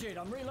kill them.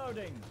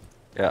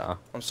 Yeah.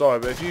 I'm sorry,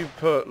 but if you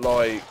put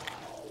like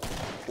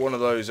one of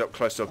those up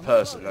close to a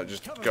person, they'll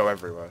just go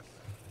everywhere.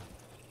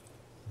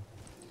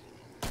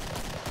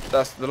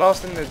 That's the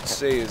last thing they'd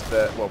see is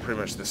the, well, pretty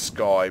much the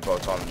sky by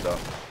the time they're done.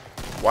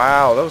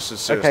 Wow, that was a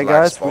serious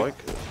lag spike.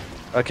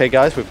 Okay,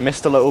 guys, we've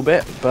missed a little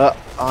bit, but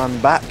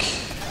I'm back.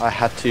 I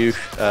had to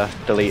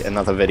delete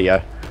another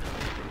video.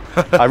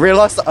 I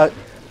realised that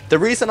the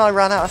reason I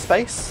ran out of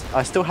space,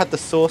 I still had the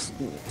source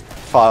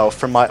file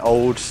from my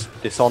old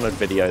Dishonored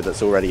video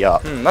that's already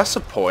up. That's a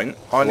point.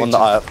 One that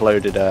I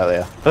uploaded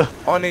earlier.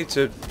 I need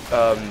to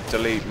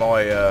delete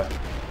my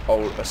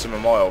some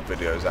of my old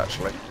videos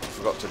actually. I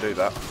forgot to do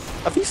that.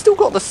 Have you still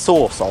got the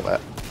source of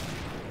it?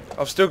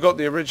 I've still got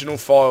the original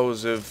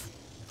files of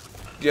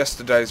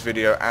yesterday's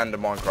video and a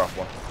Minecraft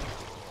one.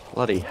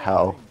 Bloody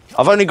hell.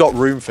 I've only got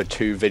room for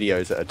 2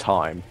 videos at a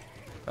time.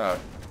 Oh.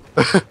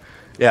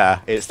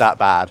 Yeah, it's that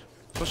bad.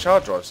 What's your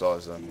hard drive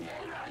size then?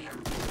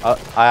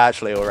 I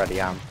actually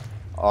already am.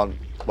 On,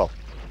 well,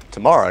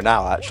 tomorrow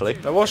now actually.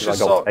 Now what's your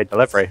size? A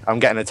delivery. I'm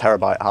getting a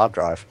terabyte hard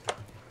drive.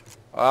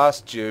 I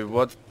asked you,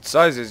 what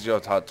size is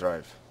your hard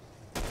drive?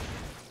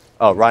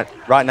 Oh,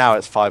 right now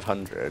it's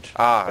 500.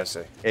 Ah, I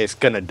see. It's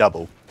gonna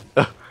double.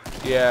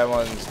 Yeah,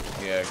 mine's...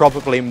 Yeah.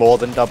 Probably more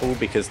than double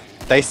because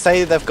they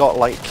say they've got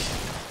like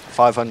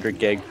 500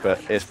 gig, but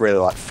it's really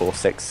like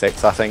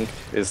 466, I think,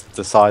 is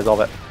the size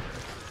of it.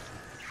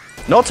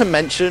 Not to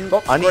mention,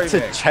 I need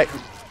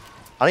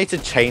to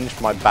change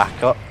my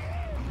backup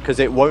because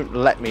it won't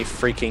let me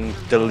freaking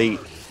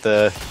delete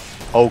the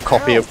old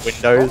copy of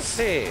Windows.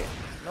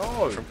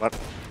 No.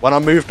 When I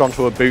moved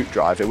onto a boot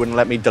drive, it wouldn't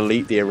let me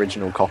delete the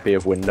original copy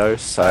of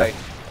Windows. So hey,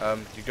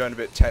 you're going a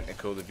bit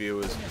technical, the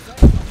viewers.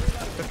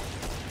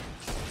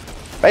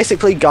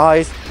 Basically,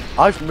 guys,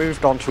 I've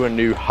moved on to a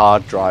new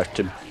hard drive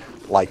to,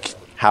 like,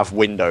 have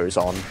Windows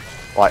on.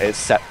 Like, it's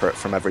separate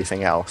from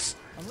everything else.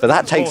 But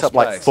that takes up,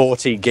 like,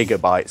 40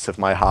 gigabytes of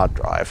my hard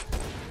drive.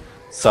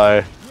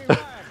 So...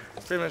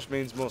 Pretty much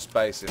means more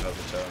space in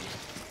other terms.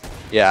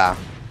 Yeah,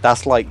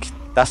 that's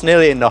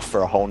nearly enough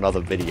for a whole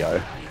nother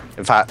video.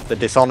 In fact, the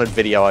Dishonored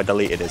video I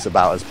deleted is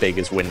about as big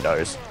as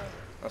Windows.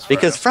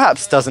 Because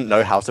Fraps doesn't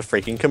know how to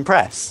freaking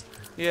compress.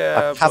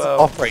 Yeah, have an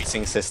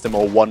operating system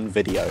or one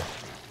video.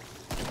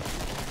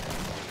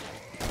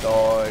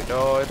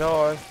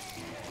 Die.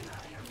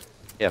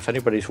 Yeah, if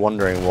anybody's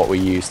wondering what we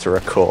use to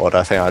record,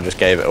 I think I just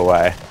gave it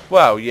away.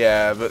 Well,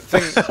 yeah, but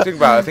think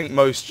about it. I think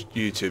most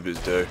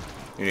YouTubers do.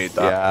 You need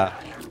that. Yeah.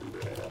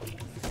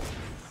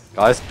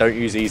 Guys, don't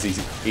use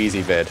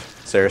easy vid.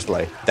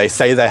 Seriously. They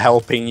say they're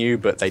helping you,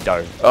 but they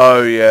don't.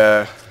 Oh,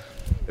 yeah.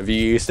 Have you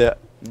used it?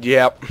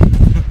 Yep.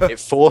 It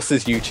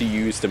forces you to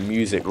use the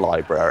music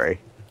library.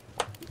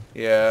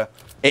 Yeah.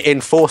 It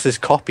enforces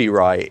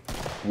copyright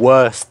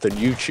worse than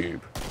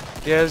YouTube.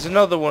 Yeah, there's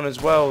another one as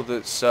well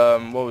that's,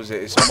 what was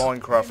it? It's a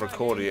Minecraft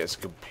recorder. It's a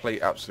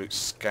complete, absolute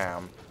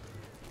scam.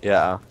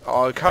 Yeah.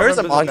 Oh, I can't There is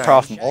a remember the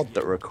Minecraft name. mod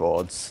that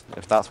records,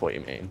 if that's what you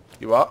mean.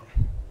 You what?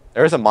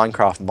 There is a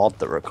Minecraft mod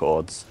that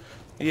records.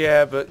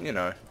 Yeah, but, you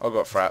know, I've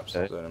got fraps,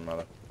 so it doesn't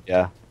matter.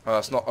 Yeah. Oh,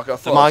 that's not... I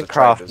thought The it was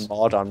Minecraft traders.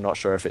 mod, I'm not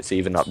sure if it's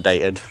even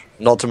updated.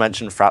 Not to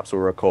mention Fraps will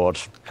record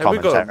Hey, we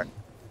commentary. got...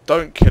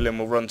 Don't kill him,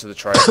 we'll run to the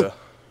trader.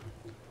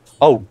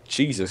 Oh,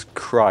 Jesus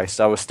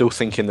Christ. I was still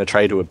thinking the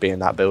trader would be in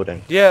that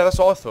building. Yeah, that's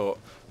what I thought.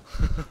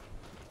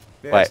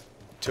 Yeah, Wait. it's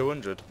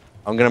 200.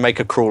 I'm going to make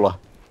a crawler.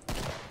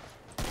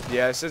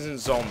 Yeah, this isn't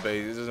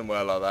zombies. It doesn't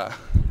work like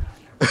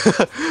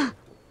that.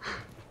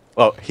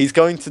 Well, he's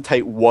going to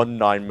take one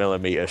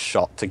 9mm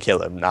shot to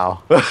kill him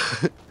now.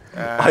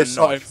 I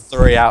shot him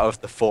 3 out of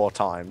the 4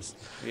 times.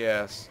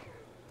 Yes.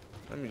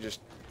 Let me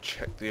just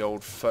check the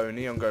old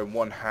phony. I'm going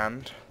one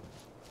hand.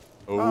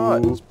 Ooh. Oh,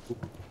 it's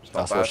not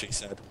That's bad. what she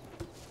said.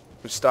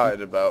 We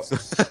started about...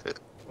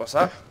 What's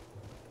that?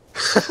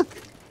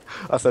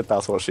 I said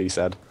that's what she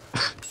said.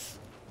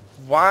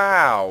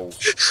 Wow.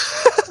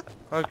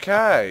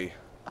 Okay.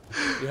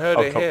 You heard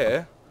it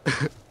here.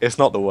 It's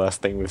not the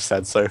worst thing we've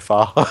said so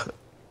far.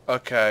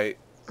 Okay.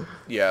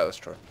 Yeah, that's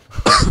true.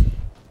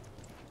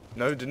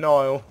 No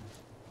denial.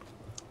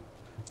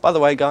 By the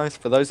way, guys,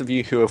 for those of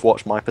you who have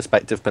watched my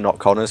perspective but not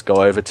Connor's,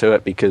 go over to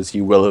it because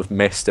you will have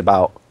missed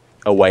about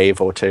a wave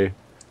or two.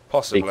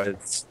 Possibly.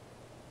 Because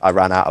I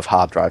ran out of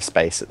hard drive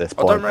space at this I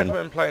point. don't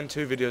recommend playing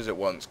 2 videos at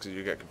once because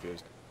you get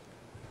confused.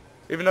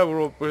 Even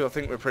though I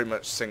think we're pretty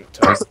much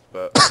synced up,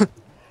 but...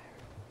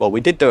 Well,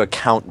 we did do a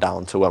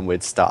countdown to when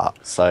we'd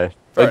start, so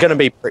we're going to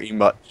be pretty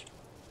much...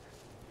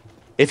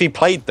 If he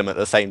played them at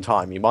the same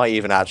time, you might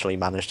even actually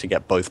manage to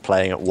get both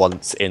playing at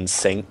once in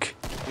sync.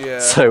 Yeah.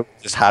 So,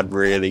 just had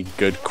really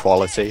good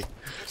quality.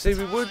 See,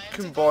 we would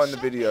combine the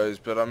videos,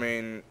 but I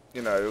mean,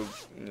 you know,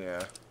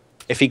 yeah.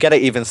 If you get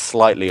it even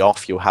slightly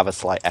off, you'll have a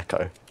slight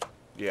echo.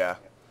 Yeah.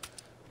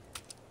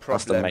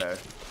 That's the main...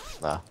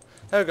 Problemo. Nah.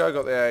 There we go, I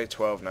got the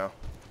A12 now.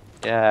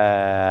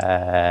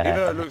 Yeah. Even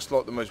though it looks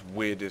like the most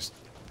weirdest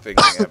thing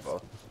ever.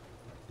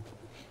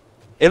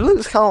 It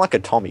looks kind of like a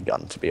Tommy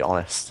gun, to be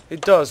honest.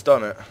 It does,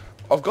 doesn't it?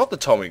 I've got the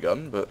Tommy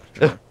gun, but...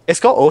 You know.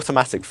 It's got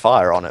automatic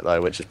fire on it, though,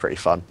 which is pretty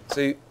fun.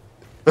 See,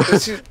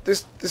 this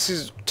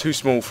is too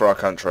small for our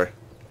country.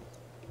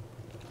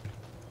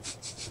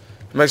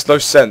 It makes no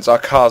sense, our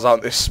cars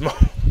aren't this small.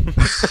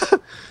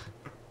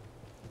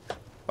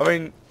 I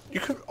mean,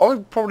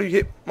 I'd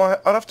probably I'd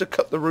have to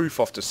cut the roof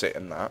off to sit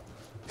in that.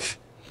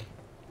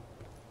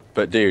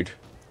 But, dude...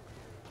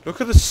 Look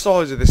at the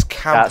size of this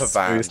camper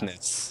van.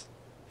 Smoothness.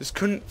 This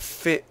couldn't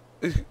fit...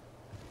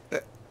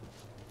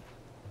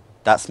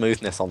 That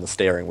smoothness on the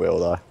steering wheel,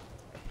 though.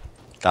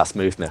 That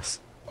smoothness.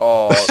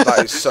 Oh,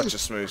 that is such a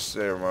smooth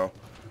steering wheel.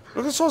 Look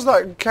at the size of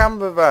that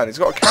camper van. It's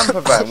got a camper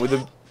van with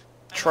a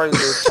trailer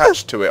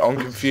attached to it. I'm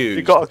confused.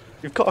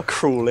 You've got to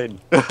crawl in.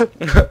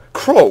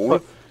 Crawl?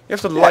 You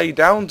have to lay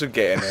down to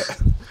get in it.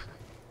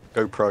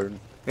 Go prone.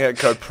 Yeah,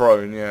 go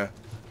prone, yeah.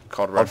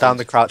 COD Hold down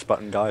the crouch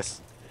button,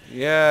 guys.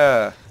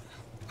 Yeah.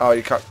 Oh,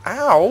 you can't...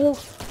 Ow!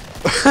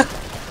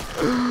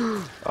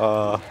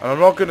 And I'm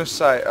not going to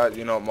say...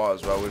 you know, might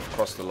as well. We've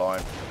crossed the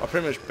line. I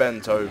pretty much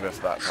bent over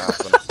for that to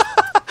happen.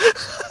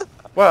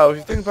 Well, if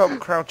you think about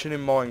crouching in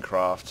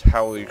Minecraft,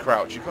 how you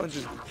crouch, you kind of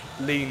just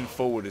lean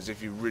forward as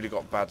if you've really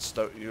got bad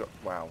stomach...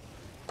 Wow.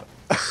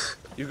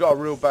 You've got a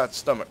real bad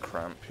stomach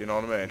cramp, you know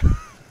what I mean?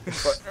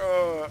 It's like...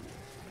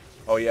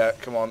 Oh, yeah,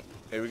 come on.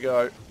 Here we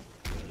go.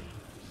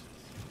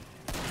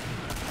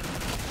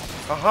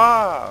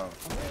 Aha!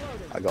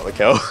 I got the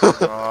kill. Oh,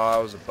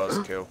 that was a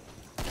buzzkill.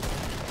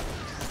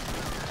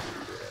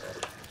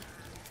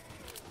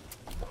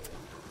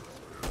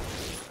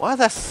 Why are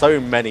there so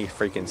many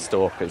freaking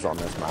stalkers on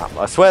this map?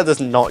 I swear there's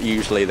not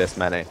usually this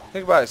many.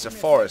 Think about it, it's a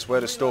forest. Where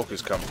do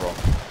stalkers come from?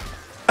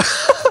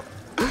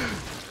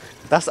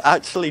 That's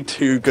actually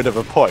too good of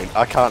a point.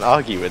 I can't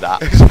argue with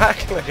that.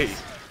 Exactly.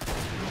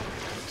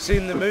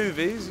 Seen the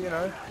movies, you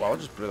know. Well, I'll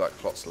just blew like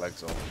Plot's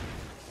legs off.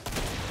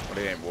 But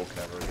he ain't walking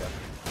ever again.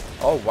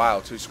 Oh wow,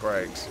 2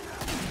 Scrags.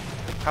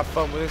 Have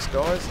fun with this,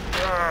 guys.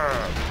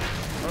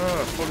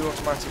 Fully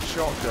automatic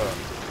shotgun.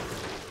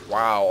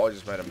 Wow, I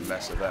just made a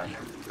mess of them.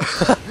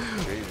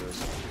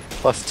 Jesus.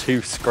 Plus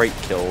 2 scrape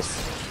kills.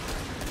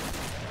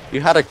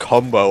 You had a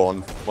combo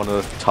on one of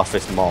the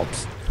toughest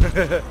mobs.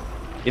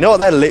 You know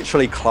what they're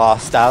literally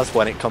classed as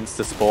when it comes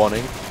to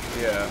spawning?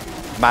 Yeah.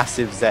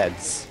 Massive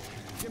Zeds.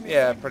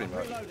 Yeah, pretty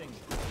much.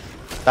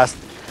 That's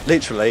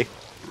literally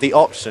the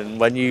option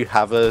when you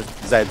have a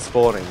Z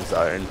spawning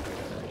zone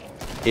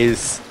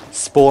is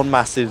spawn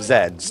massive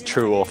Zeds,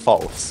 true or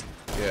false.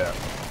 Yeah.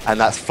 And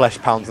that's flesh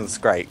pounds and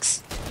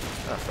scrakes.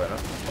 Ah, fair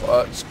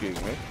enough.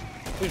 Excuse me.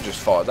 You just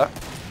fired that.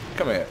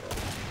 Come here.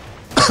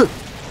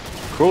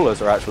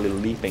 Crawlers are actually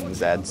leaping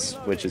Zeds,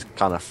 which is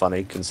kind of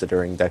funny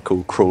considering they're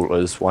called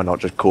crawlers. Why not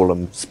just call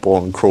them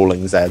spawn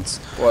crawling Zeds?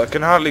 Well, I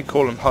can hardly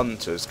call them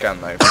hunters,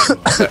 can they?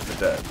 From Left 4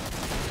 Dead.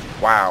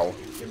 Wow.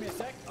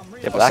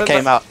 Yeah, but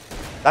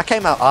that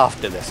came out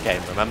after this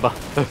game, remember?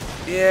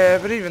 Yeah,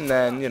 but even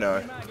then, you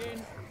know,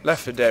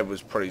 Left 4 Dead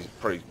was pretty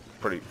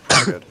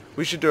good.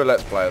 We should do a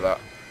let's play of that.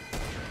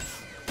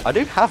 I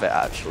do have it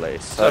actually,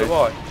 So do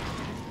I.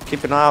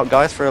 keep an eye out,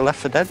 guys, for a Left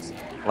 4 Dead.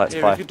 Let's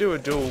Yeah, play. we could do a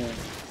dual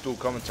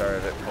commentary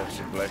of it,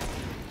 possibly.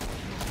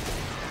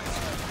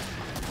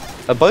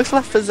 Are both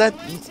Left 4 Zed?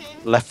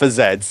 Left 4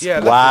 Zeds. Yeah,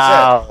 Left 4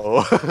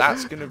 wow. Zed.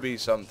 That's gonna be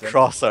something.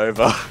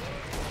 Crossover.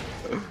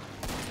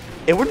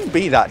 It wouldn't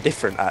be that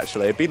different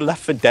actually. It'd be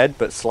Left 4 Dead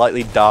but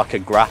slightly darker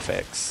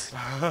graphics.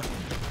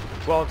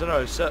 Well, I don't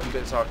know. Certain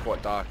bits are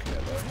quite dark in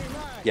it, though.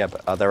 Yeah,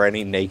 but are there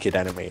any naked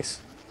enemies?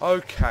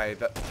 Okay,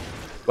 that.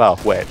 Well,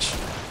 which?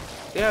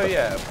 Yeah,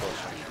 yeah, of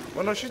course.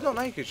 Well, no, she's not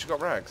naked. She's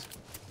got rags.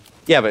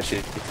 Yeah, but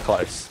she's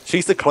close.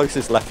 She's the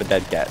closest Left 4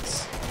 Dead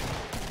gets.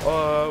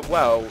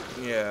 Well,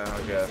 yeah,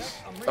 I guess.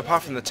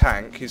 Apart from the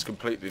tank, he's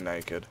completely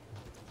naked.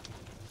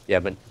 Yeah,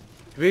 but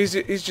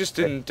He's just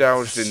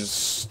indulged in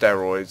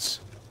steroids.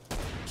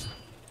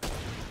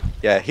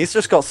 yeah, he's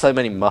just got so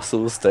many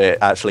muscles that it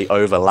actually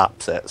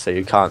overlaps it, so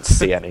you can't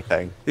see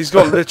anything. He's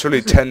got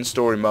literally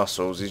 10-story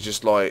muscles. He's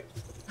just like...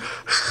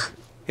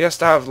 He has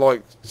to have,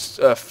 like,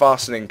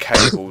 fastening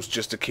cables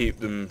just to keep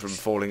them from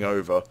falling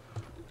over.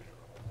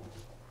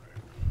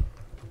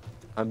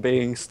 I'm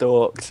being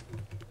stalked.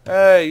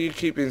 Hey, you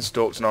keep being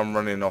stalked and I'm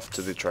running off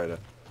to the trader.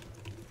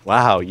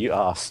 Wow, you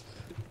ass.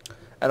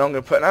 And I'm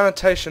going to put an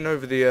annotation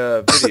over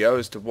the video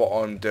as to what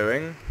I'm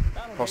doing,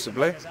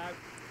 possibly.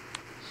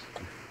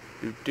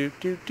 Do.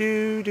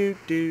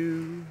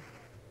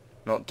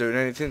 Not doing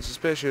anything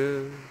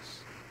suspicious.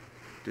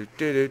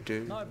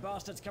 Do. No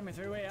bastards coming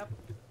through here.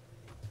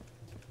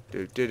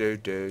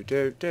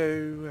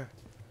 Do.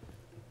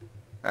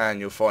 And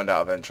you'll find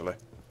out eventually.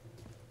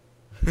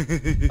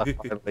 I'll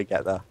finally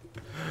get there.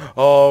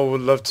 Oh,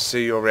 would love to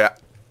see your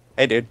react.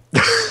 Hey, dude.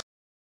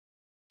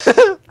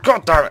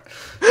 God damn it!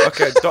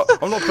 Okay,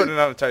 I'm not putting an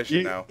annotation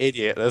You now.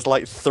 idiot. There's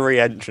like 3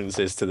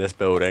 entrances to this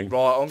building.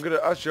 Right, I'm gonna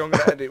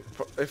edit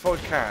if I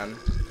can,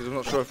 because I'm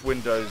not sure if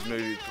Windows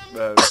Movie,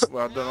 well,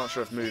 I'm not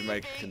sure if Movie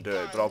Maker can do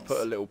it, but I'll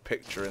put a little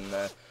picture in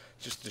there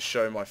just to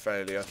show my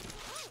failure.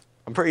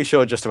 I'm pretty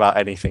sure just about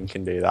anything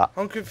can do that.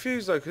 I'm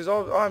confused though, because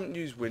I haven't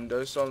used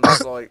Windows, so I'm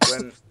just like,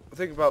 when I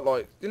think about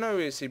like, you know,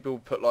 you see people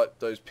put like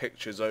those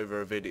pictures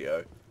over a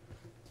video.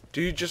 Do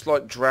you just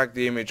like drag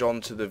the image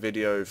onto the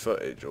video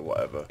footage or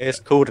whatever? It's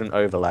called an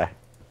overlay.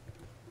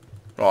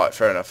 Right,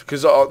 fair enough.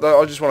 Because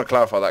I just want to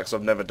clarify that because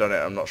I've never done it.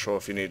 I'm not sure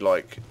if you need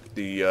like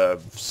the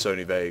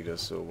Sony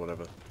Vegas or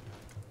whatever.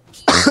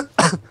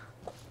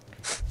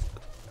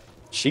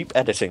 Cheap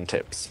editing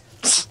tips.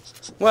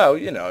 Well,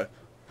 you know.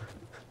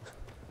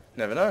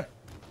 Never know.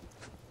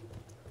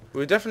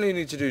 We definitely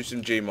need to do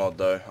some Gmod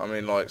though. I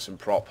mean, like some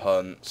prop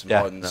hunt, some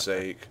hide and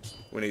seek.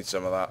 We need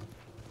some of that.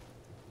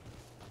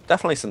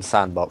 Definitely some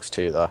sandbox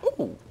too, though.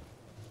 Ooh.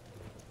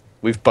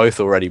 We've both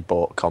already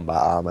bought combat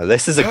armor.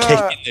 This is a kick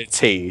in the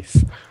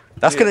teeth.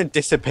 That's going to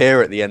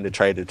disappear at the end of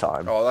trader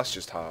time. Oh, that's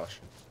just harsh.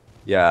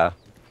 Yeah.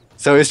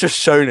 So it's just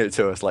shown it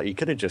to us. Like, you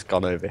could have just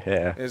gone over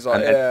here. It's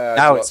like, and yeah,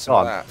 now got it's some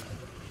of gone. that.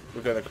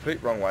 We're going the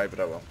complete wrong way, but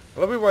oh well. I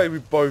love the way we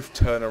both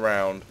turn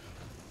around.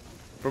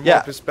 From my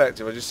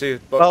perspective, I just see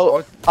it.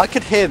 Well, I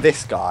could hear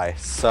this guy,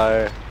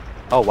 so...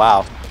 Oh,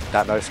 wow.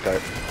 That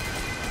no-scope.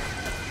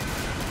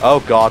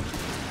 Oh, God.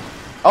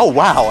 Oh,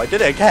 wow. I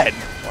did it again.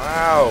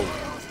 Wow.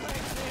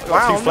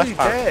 Wow, I'm nearly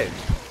dead.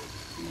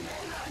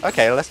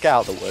 Okay, let's get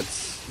out of the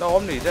woods. No,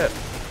 I'm nearly dead.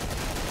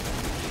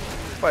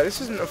 Wait, this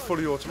isn't a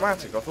fully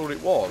automatic. I thought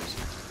it was.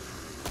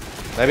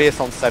 Maybe it's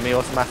on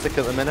semi-automatic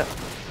at the minute.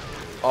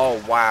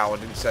 Oh, wow. I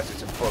didn't set it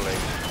to fully.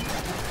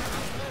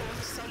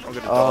 I'm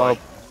going to die.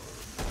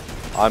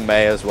 I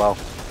may as well.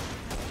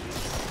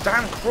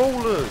 Damn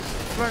crawlers!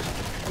 Flash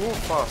draw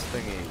fast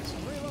thingies.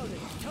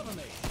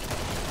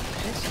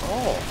 Piss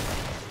off.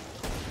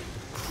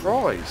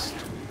 Christ.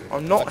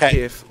 I'm not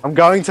here. I'm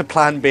going to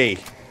plan B.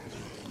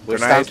 Which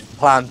Grenade. stands for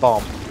plan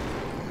bomb.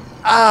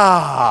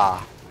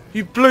 Ah!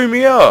 You blew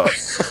me up!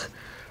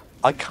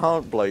 I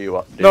can't blow you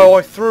up, dude. No,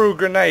 I threw a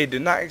grenade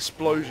and that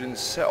explosion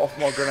set off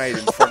my grenade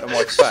in front of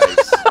my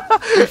face.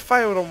 We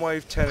failed on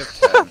wave 10 of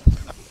 10.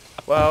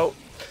 Well,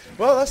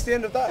 that's the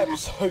end of that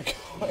episode,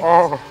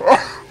 guys.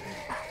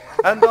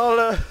 And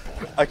I'll,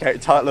 Okay,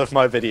 title of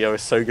my video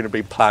is so going to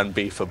be Plan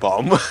B for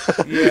Bomb.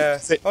 yeah,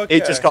 okay.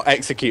 It just got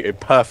executed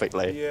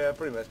perfectly. Yeah,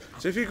 pretty much.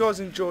 So if you guys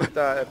enjoyed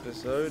that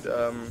episode,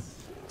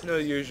 you know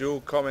the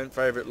usual, comment,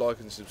 favourite, like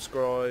and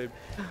subscribe.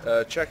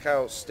 Check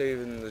out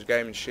Stephen the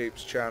Gaming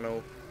Sheep's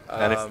channel.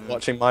 And if you're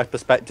watching my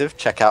perspective,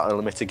 check out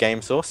Unlimited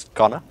Gamesource,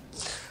 Connor.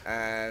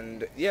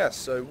 And yeah,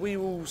 so we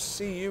will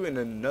see you in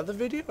another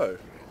video.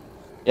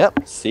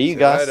 Yep, see you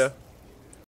guys. Later.